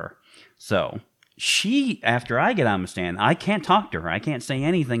it to her. So after I get on the stand, I can't talk to her. I can't say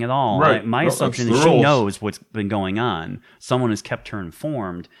anything at all. Right. My No, assumption that's is the she rules. knows what's been going on. Someone has kept her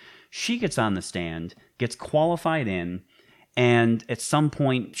informed. She gets on the stand, gets qualified in, and at some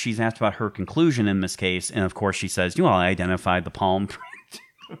point she's asked about her conclusion in this case, and of course she says, well, I identified the palm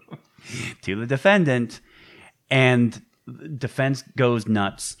print to the defendant, and the defense goes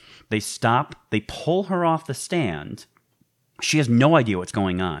nuts. They stop, they pull her off the stand. She has no idea what's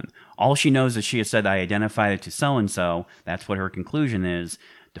going on. All she knows is she has said, I identified it to so-and-so. That's what her conclusion is.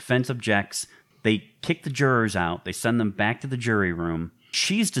 Defense objects. They kick the jurors out. They send them back to the jury room.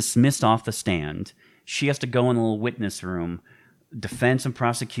 She's dismissed off the stand. She has to go in a little witness room. Defense and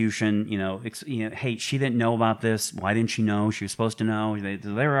prosecution, hey, she didn't know about this. Why didn't she know? She was supposed to know. They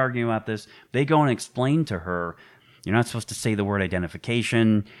were arguing about this. They go and explain to her, you're not supposed to say the word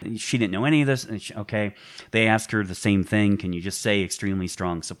identification. She didn't know any of this. Okay. They ask her the same thing. Can you just say extremely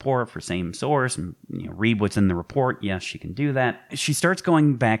strong support for same source and read what's in the report? Yes, she can do that. She starts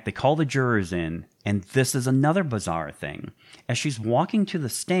going back. They call the jurors in. And this is another bizarre thing. As she's walking to the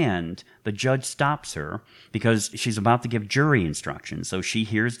stand, the judge stops her because she's about to give jury instructions. So she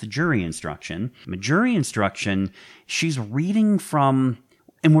hears the jury instruction. The jury instruction, she's reading from,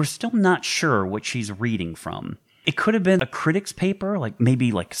 and we're still not sure what she's reading from. It could have been a critic's paper,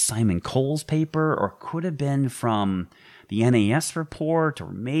 maybe Simon Cole's paper, or it could have been from the NAS report,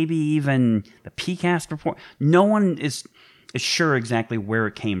 or maybe even the PCAST report. No one is sure exactly where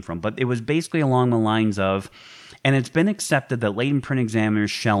it came from, but it was basically along the lines of, and it's been accepted that latent print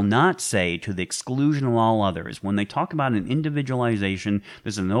examiners shall not say to the exclusion of all others. When they talk about an individualization,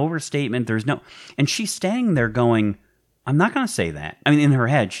 there's an overstatement, and she's standing there going, I'm not going to say that. I mean, in her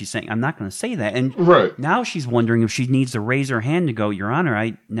head, she's saying, I'm not going to say that. And Right. Now she's wondering if she needs to raise her hand to go, Your Honor,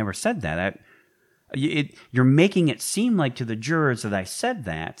 I never said that. You're making it seem like to the jurors that I said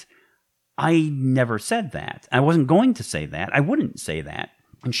that. I never said that. I wasn't going to say that. I wouldn't say that.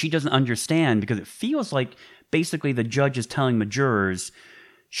 And she doesn't understand because it feels like basically the judge is telling the jurors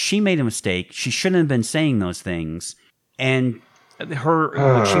she made a mistake. She shouldn't have been saying those things. And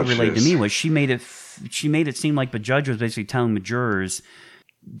what she relayed to me was she made it seem like the judge was basically telling the jurors,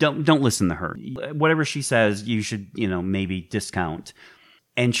 don't listen to her. Whatever she says, you should, maybe discount.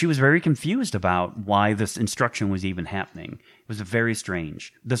 And she was very confused about why this instruction was even happening. It was very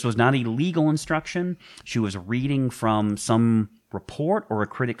strange. This was not a legal instruction. She was reading from some report or a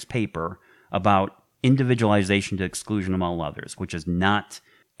critic's paper about individualization to exclusion of all others, which is not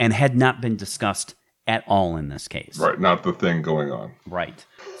and had not been discussed at all in this case. Right, not the thing going on. Right.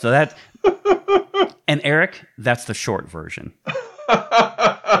 So that, and Eric, that's the short version.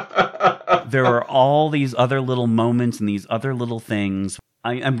 There are all these other little moments and these other little things.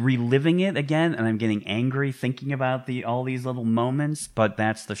 I'm reliving it again, and I'm getting angry thinking about all these little moments, but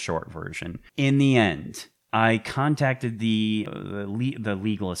that's the short version. In the end, I contacted the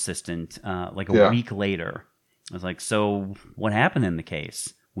legal assistant a week later. I was like, so what happened in the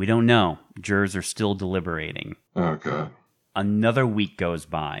case? We don't know. Jurors are still deliberating. Oh, God. Another week goes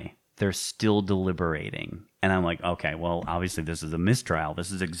by. They're still deliberating. And I'm like, okay, well, obviously this is a mistrial. This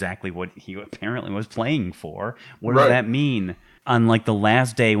is exactly what he apparently was playing for. What does that mean? Unlike the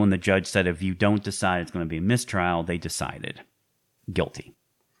last day when the judge said, if you don't decide it's going to be a mistrial, they decided guilty.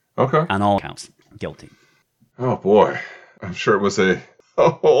 Okay. On all counts, guilty. Oh, boy. I'm sure it was a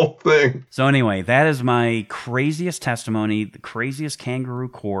whole thing. So anyway, that is my craziest testimony, the craziest kangaroo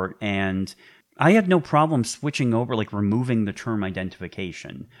court, and I had no problem switching over, removing the term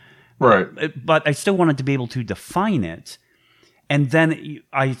identification. Right. But I still wanted to be able to define it. And then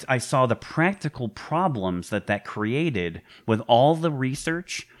I saw the practical problems that created with all the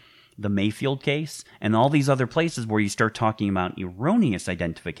research, the Mayfield case, and all these other places where you start talking about erroneous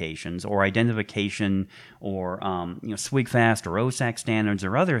identifications or identification or SWIG-FAST or OSAC standards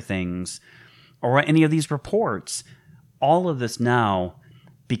or other things, or any of these reports. All of this now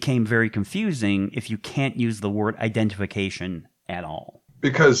became very confusing if you can't use the word identification at all.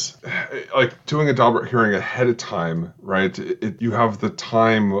 Because, doing a Daubert hearing ahead of time, right, you have the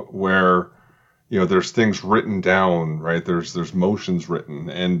time where, there's things written down, right? There's motions written,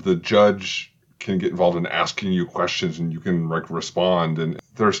 and the judge can get involved in asking you questions, and you can, respond. And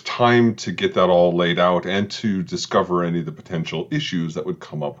there's time to get that all laid out and to discover any of the potential issues that would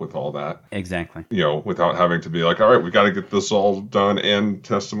come up with all that. Exactly. Without having to be all right, we got to get this all done and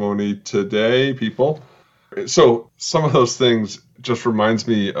testimony today, people. So some of those things just reminds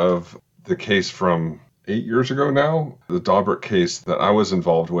me of the case from 8 years ago now, the Daubert case that I was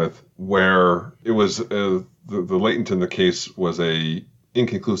involved with, where it was the latent in the case was a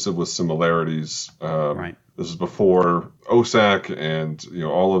inconclusive with similarities. Right. This is before OSAC and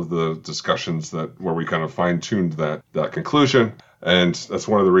all of the discussions where we kind of fine-tuned that conclusion. And that's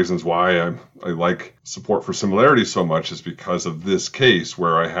one of the reasons why I like support for similarities so much, is because of this case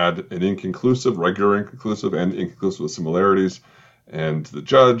where I had an inconclusive, regular inconclusive, and inconclusive with similarities. And the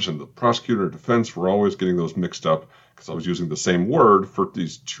judge and the prosecutor and defense were always getting those mixed up because I was using the same word for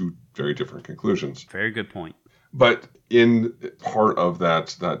these two very different conclusions. Very good point. But in part of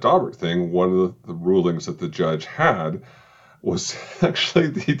that Daubert thing, one of the rulings that the judge had was actually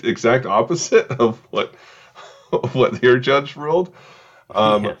the exact opposite of what your judge ruled.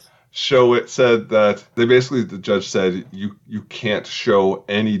 Yes. So it said that the judge said you can't show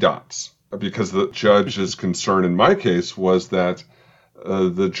any dots, because the judge's concern in my case was that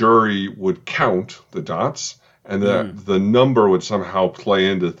the jury would count the dots and that the number would somehow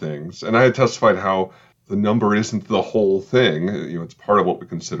play into things. And I had testified how the number isn't the whole thing. It's part of what we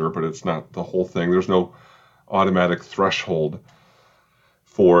consider, but it's not the whole thing. There's no automatic threshold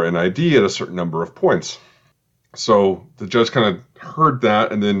for an ID at a certain number of points. So the judge kind of heard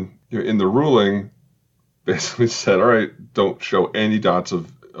that, and then in the ruling basically said, all right, don't show any dots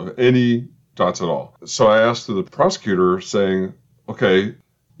of any dots at all. So I asked the prosecutor, saying, okay,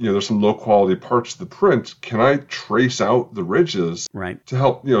 there's some low quality parts of the print. Can I trace out the ridges to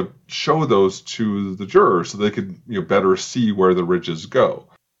help, show those to the jurors so they could, better see where the ridges go?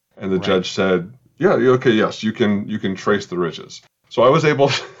 And the judge said, yeah, okay, yes, you can trace the ridges. So I was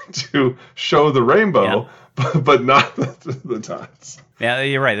able to show the rainbow, but not the dots. Yeah,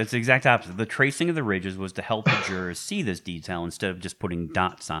 you're right. That's the exact opposite. The tracing of the ridges was to help the jurors see this detail instead of just putting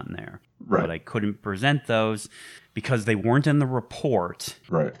dots on there. Right. But I couldn't present those because they weren't in the report.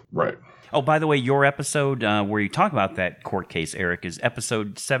 Right. Oh, by the way, your episode where you talk about that court case, Eric, is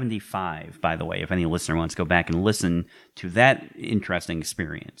episode 75, by the way, if any listener wants to go back and listen to that interesting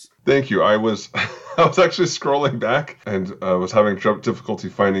experience. Thank you. I was actually scrolling back and was having difficulty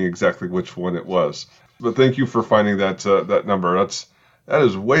finding exactly which one it was. But thank you for finding that number. That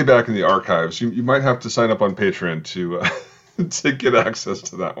is way back in the archives. You might have to sign up on Patreon to get access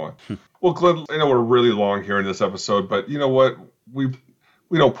to that one. Well, Glenn, I know we're really long here in this episode, but you know what?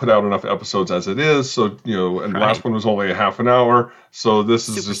 We don't put out enough episodes as it is, so and the last one was only a half an hour, so this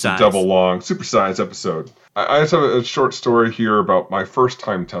is just a double long, supersized episode. I just have a short story here about my first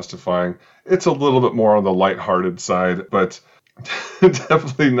time testifying. It's a little bit more on the lighthearted side, but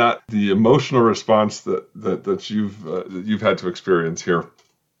definitely not the emotional response that you've had to experience here.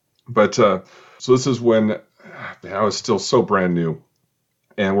 But so this is when I was still so brand new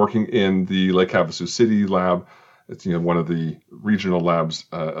and working in the Lake Havasu City lab. It's one of the regional labs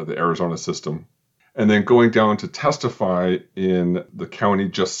of the Arizona system, and then going down to testify in the county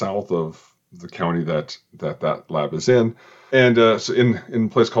just south of the county that lab is in, and so in a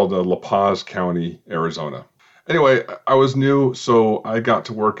place called La Paz County, Arizona. Anyway, I was new, so I got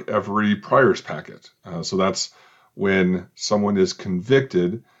to work every priors packet. So that's when someone is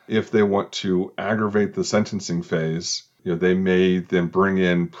convicted. If they want to aggravate the sentencing phase, they may then bring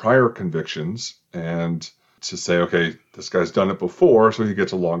in prior convictions and to say, okay, this guy's done it before, so he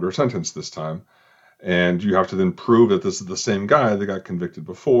gets a longer sentence this time. And you have to then prove that this is the same guy that got convicted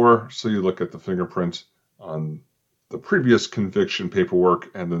before. So you look at the fingerprint on the previous conviction paperwork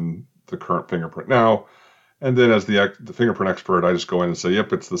and then the current fingerprint now. And then as the fingerprint expert, I just go in and say,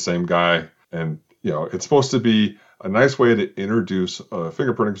 yep, it's the same guy. And, it's supposed to be a nice way to introduce a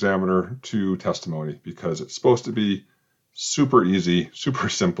fingerprint examiner to testimony, because it's supposed to be super easy, super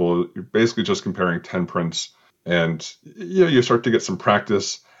simple. You're basically just comparing 10 prints, and you start to get some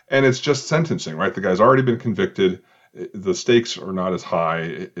practice, and it's just sentencing, right? The guy's already been convicted. The stakes are not as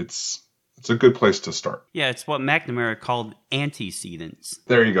high. It's a good place to start. Yeah, it's what McNamara called antecedents.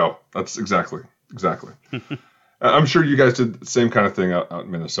 There you go. That's exactly. I'm sure you guys did the same kind of thing out in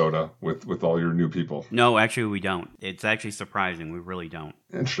Minnesota with all your new people. No, actually we don't. It's actually surprising. We really don't.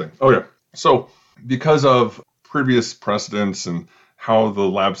 Interesting. Okay. So because of previous precedents and how the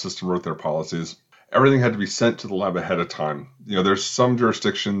lab system wrote their policies, everything had to be sent to the lab ahead of time. There's some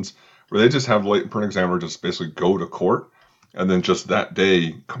jurisdictions where they just have the latent print examiner just basically go to court and then just that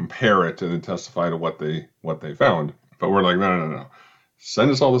day compare it and then testify to what they found. But we're like, no.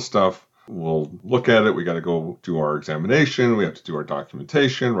 Send us all the stuff. We'll look at it. We got to go do our examination. We have to do our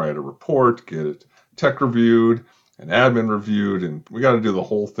documentation, write a report, get it tech reviewed and admin reviewed, and we got to do the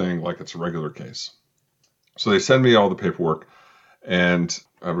whole thing like it's a regular case. So they send me all the paperwork, and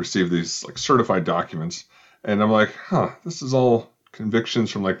I receive these like certified documents, and I'm like, this is all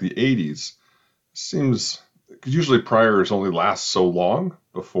convictions from like the 80s. Seems, because usually priors only last so long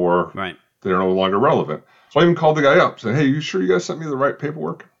before they're no longer relevant. So I even called the guy up, saying, "Hey, you sure you guys sent me the right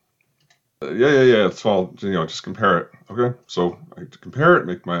paperwork?" Yeah. It's all, just compare it. Okay. So I compare it,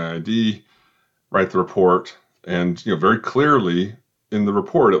 make my ID, write the report, and, very clearly in the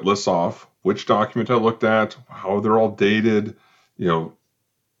report, it lists off which document I looked at, how they're all dated,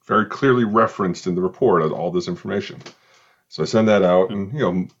 very clearly referenced in the report of all this information. So I send that out, and,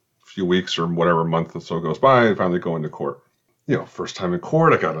 a few weeks or whatever month or so goes by, I finally go into court. First time in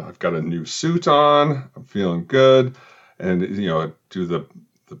court, I've got a new suit on, I'm feeling good, and, I do the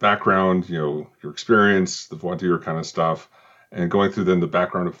background, your experience, the voir dire kind of stuff, and going through then the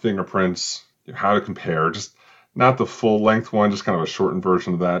background of fingerprints, how to compare, just not the full length one, just kind of a shortened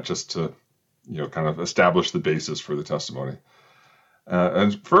version of that, just to, kind of establish the basis for the testimony.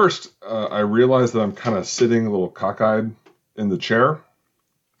 And first, I realized that I'm kind of sitting a little cockeyed in the chair,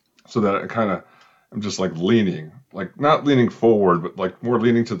 so that I'm just like leaning, like not leaning forward, but like more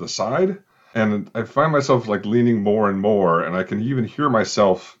leaning to the side. And I find myself like leaning more and more, and I can even hear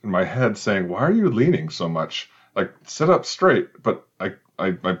myself in my head saying, "Why are you leaning so much? Like, sit up straight." But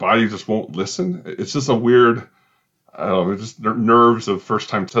my body just won't listen. It's just a weird, I don't know, just nerves of first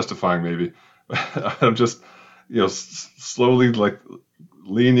time testifying maybe. I'm just, slowly like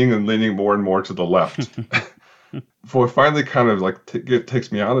leaning and leaning more and more to the left. What finally kind of like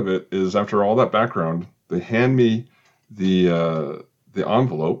takes me out of it is, after all that background, they hand me the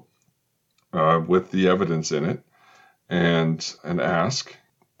envelope with the evidence in it, and ask,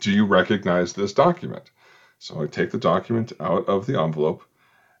 "Do you recognize this document?" So I take the document out of the envelope,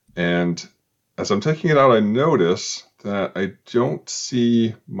 and as I'm taking it out, I notice that I don't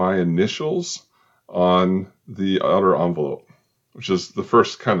see my initials on the outer envelope, which is the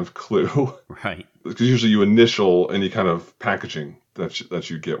first kind of clue. Right. Because usually you initial any kind of packaging that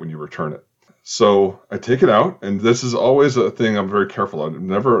you get when you return it. So I take it out, and this is always a thing I'm very careful of.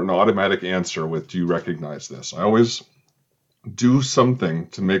 Never an automatic answer with, "Do you recognize this?" I always do something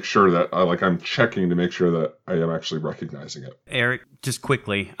to make sure that I'm checking to make sure that I am actually recognizing it. Eric, just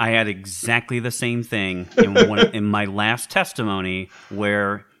quickly, I had exactly the same thing in my last testimony,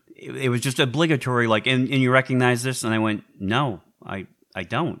 where it was just obligatory, like, and you recognize this? And I went, "No, I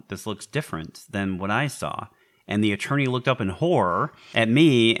don't. This looks different than what I saw." And the attorney looked up in horror at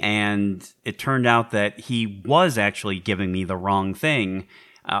me, and it turned out that he was actually giving me the wrong thing.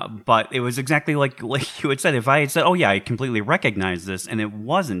 But it was exactly like you had said. If I had said, "Oh yeah, I completely recognize this," and it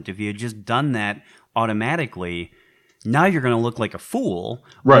wasn't, if you had just done that automatically, now you're going to look like a fool,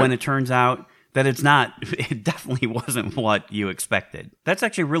 right, when it turns out that it's not. It definitely wasn't what you expected. That's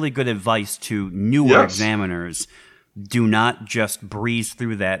actually really good advice to newer examiners. Do not just breeze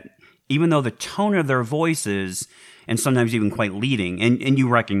through that, even though the tone of their voices, and sometimes even quite leading, and you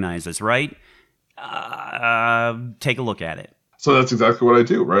recognize this, right? Take a look at it. So that's exactly what I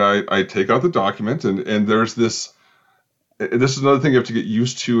do, right? I take out the document, and there's this. This is another thing you have to get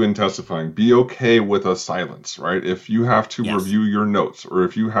used to in testifying. Be okay with a silence, right? If you have to review your notes, or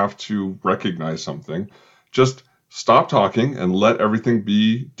if you have to recognize something, just stop talking and let everything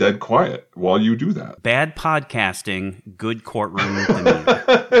be dead quiet while you do that. Bad podcasting, good courtroom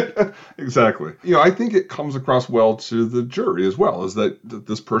demeanor. Exactly. I think it comes across well to the jury as well, is that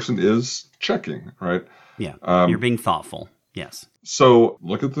this person is checking, right? Yeah, you're being thoughtful. Yes. So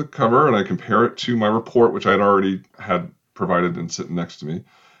look at the cover, and I compare it to my report, which I'd already had provided and sitting next to me.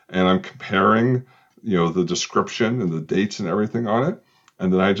 And I'm comparing, the description and the dates and everything on it.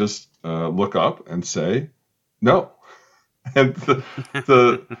 And then I just look up and say, "No." And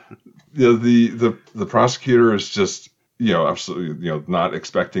the prosecutor is just, absolutely, not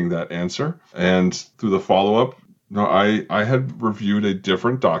expecting that answer. And through the follow-up, no, I had reviewed a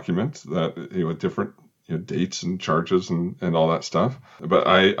different document that, different dates and charges and all that stuff. But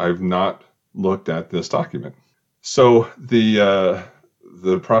I've not looked at this document. So the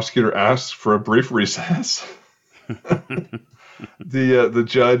prosecutor asks for a brief recess. The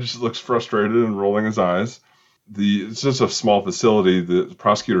judge looks frustrated and rolling his eyes. It's just a small facility. The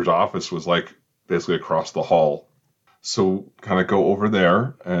prosecutor's office was like basically across the hall. So kind of go over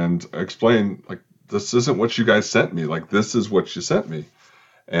there and explain, like, "This isn't what you guys sent me. Like, this is what you sent me."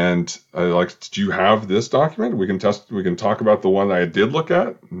 And I like, "Do you have this document? We can talk about the one I did look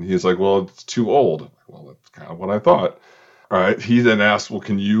at." And he's like, "Well, it's too old." Well, that's kind of what I thought. All right. He then asked, "Well,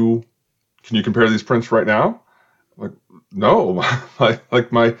 can you compare these prints right now?" I'm like, "No."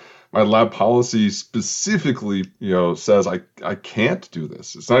 My lab policy specifically, says I can't do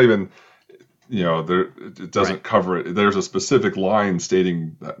this. It's not even, it doesn't cover it. There's a specific line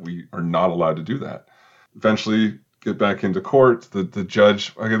stating that we are not allowed to do that. Eventually, get back into court. The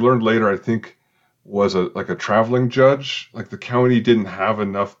judge, I learned later, I think, was a traveling judge. Like, the county didn't have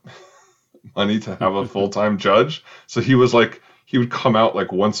enough money to have a full-time judge. So he would come out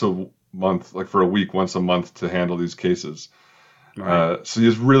like once a month, like for a week, once a month to handle these cases. Right. So he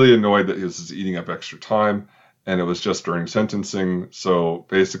was really annoyed that he was eating up extra time, and it was just during sentencing. So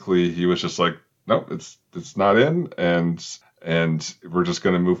basically, he was just like, "No, it's not in, and we're just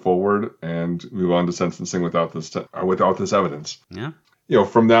going to move forward and move on to sentencing without this evidence." Yeah.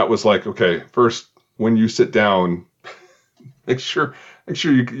 From that was like, okay, first when you sit down, make sure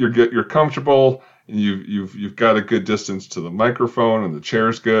you're comfortable. And you've got a good distance to the microphone, and the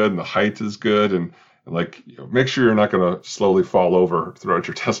chair's good, and the height is good, and like, make sure you're not going to slowly fall over throughout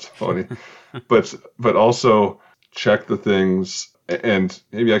your testimony, but also check the things. And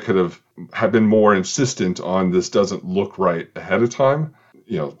maybe I could have been more insistent on this doesn't look right ahead of time.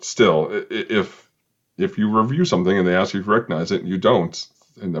 Still, if you review something and they ask you if you recognize it and you don't,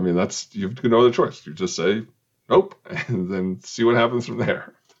 and I mean, you have no other choice. You just say nope, and then see what happens from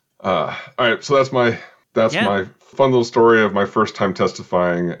there. All right, so that's my fun little story of my first time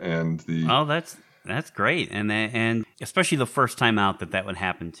testifying and the. Oh, that's great, and especially the first time out that would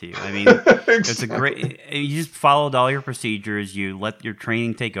happen to you. I mean, Exactly. It's a great. You just followed all your procedures. You let your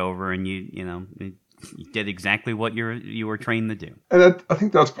training take over, and you did exactly what you were trained to do. And I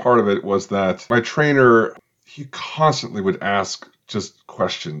think that's part of it, was that my trainer, he constantly would ask just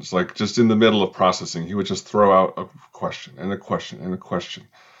questions, like just in the middle of processing, he would just throw out a question and a question and a question,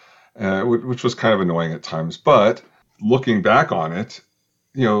 which was kind of annoying at times. But looking back on it,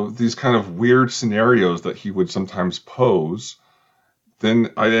 these kind of weird scenarios that he would sometimes pose,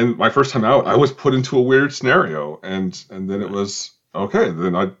 then my first time out, I was put into a weird scenario, and then it was, okay,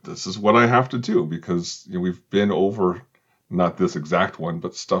 then this is what I have to do, because we've been over, not this exact one,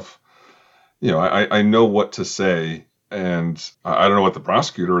 but stuff, I know what to say, and I don't know what the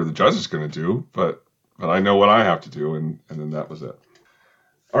prosecutor or the judge is going to do, but I know what I have to do, and then that was it.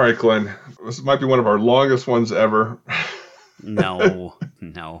 All right, Glenn, this might be one of our longest ones ever. No.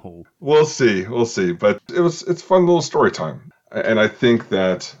 We'll see, but it's fun little story time, and I think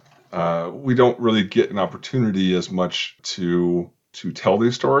that we don't really get an opportunity as much to tell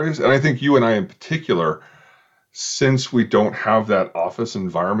these stories, and I think you and I in particular, since we don't have that office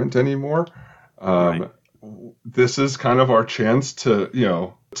environment anymore, Right. This is kind of our chance to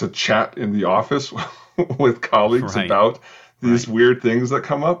chat in the office with colleagues Right. about these weird things that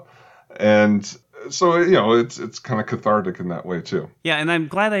come up, and so it's kind of cathartic in that way too. Yeah, and I'm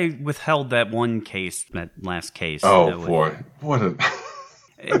glad I withheld that last case. Oh boy, what a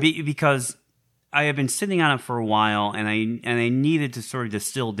because I had been sitting on it for a while, and I needed to sort of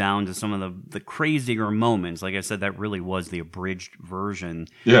distill down to some of the crazier moments. Like I said, that really was the abridged version.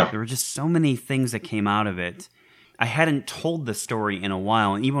 Yeah. There were just so many things that came out of it. I hadn't told the story in a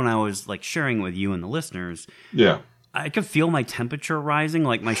while, and even when I was like sharing with you and the listeners, yeah. I could feel my temperature rising,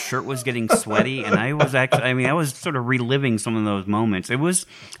 like my shirt was getting sweaty, and I was sort of reliving some of those moments. It was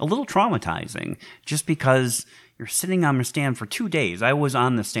a little traumatizing, just because you're sitting on the stand for 2 days. I was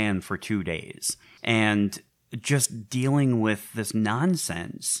on the stand for 2 days, and just dealing with this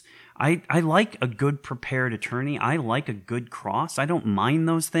nonsense. I like a good prepared attorney. I like a good cross. I don't mind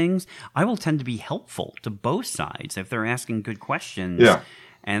those things. I will tend to be helpful to both sides if they're asking good questions. Yeah.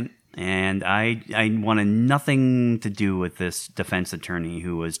 And I wanted nothing to do with this defense attorney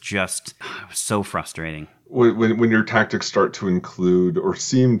who was just so frustrating. When your tactics start to include, or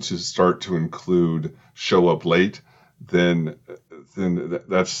seem to start to include, show up late, then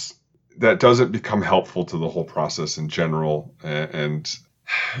that doesn't become helpful to the whole process in general, and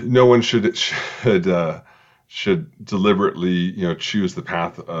no one should deliberately choose the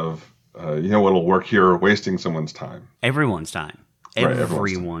path of what'll work here, wasting someone's time. Everyone's time. Right,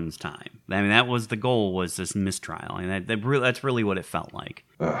 Everyone's time. I mean, that was the goal, was this mistrial. And that's really what it felt like.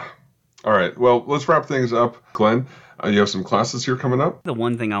 All right. Well, let's wrap things up. Glenn, you have some classes here coming up? The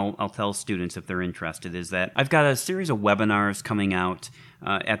one thing I'll tell students if they're interested is that I've got a series of webinars coming out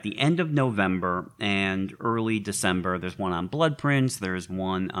at the end of November and early December. There's one on blood prints. There's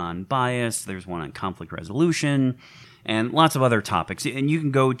one on bias. There's one on conflict resolution. And lots of other topics. And you can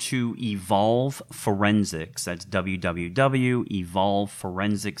go to Evolve Forensics. That's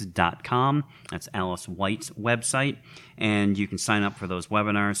www.evolveforensics.com. That's Alice White's website. And you can sign up for those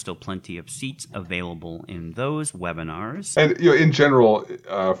webinars. Still plenty of seats available in those webinars. And in general,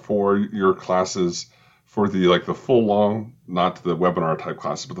 for your classes, for the full long, not the webinar type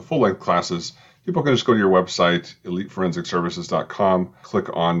classes, but the full length classes, people can just go to your website, eliteforensicservices.com, click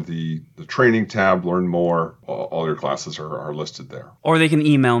on the training tab, learn more. All your classes are listed there. Or they can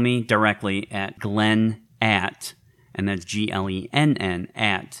email me directly at glenn at and that's Glenn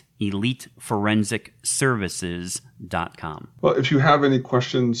at eliteforensicservices.com. Well, if you have any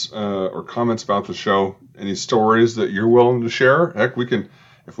questions or comments about the show, any stories that you're willing to share, heck,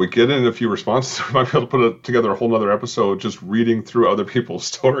 if we get in a few responses, we might be able to put together a whole nother episode just reading through other people's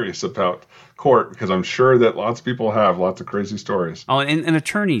stories about court, because I'm sure that lots of people have lots of crazy stories. Oh, and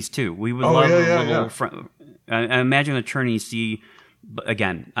attorneys, too. We would love a little... I imagine attorneys see...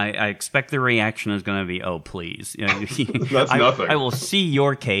 Again, I expect the reaction is going to be, oh, please. That's nothing. I will see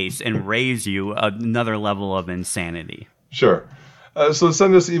your case and raise you another level of insanity. Sure. So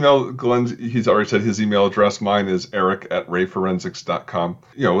send us email. Glenn, he's already said his email address. Mine is eric@rayforensics.com.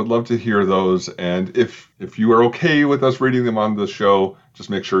 Would love to hear those. And if you are okay with us reading them on the show, just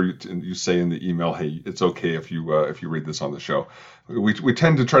make sure you say in the email, hey, it's okay if you read this on the show. We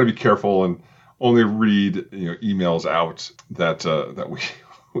tend to try to be careful and only read emails out that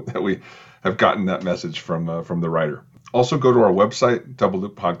we have gotten that message from the writer. Also, go to our website,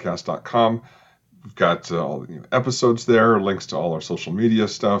 doubledooppodcast.com. We've got all the episodes there, links to all our social media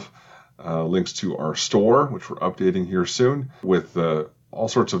stuff, links to our store, which we're updating here soon, with all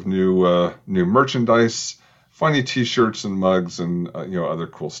sorts of new merchandise, funny T-shirts and mugs, and other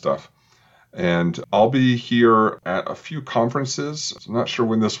cool stuff. And I'll be here at a few conferences. I'm not sure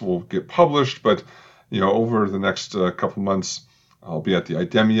when this will get published, but over the next couple months, I'll be at the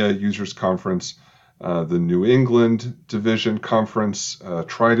IDEMIA Users Conference, the New England Division Conference,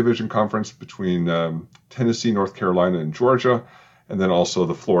 Tri-Division Conference between Tennessee, North Carolina, and Georgia, and then also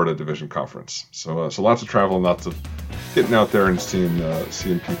the Florida Division Conference. So lots of travel and lots of getting out there and seeing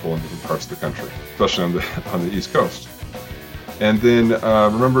people in different parts of the country, especially on the East Coast. And then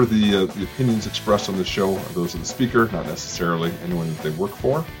remember, the opinions expressed on the show are those of the speaker, not necessarily anyone that they work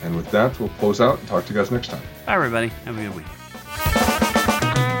for. And with that, we'll close out and talk to you guys next time. Bye, everybody. Have a good week.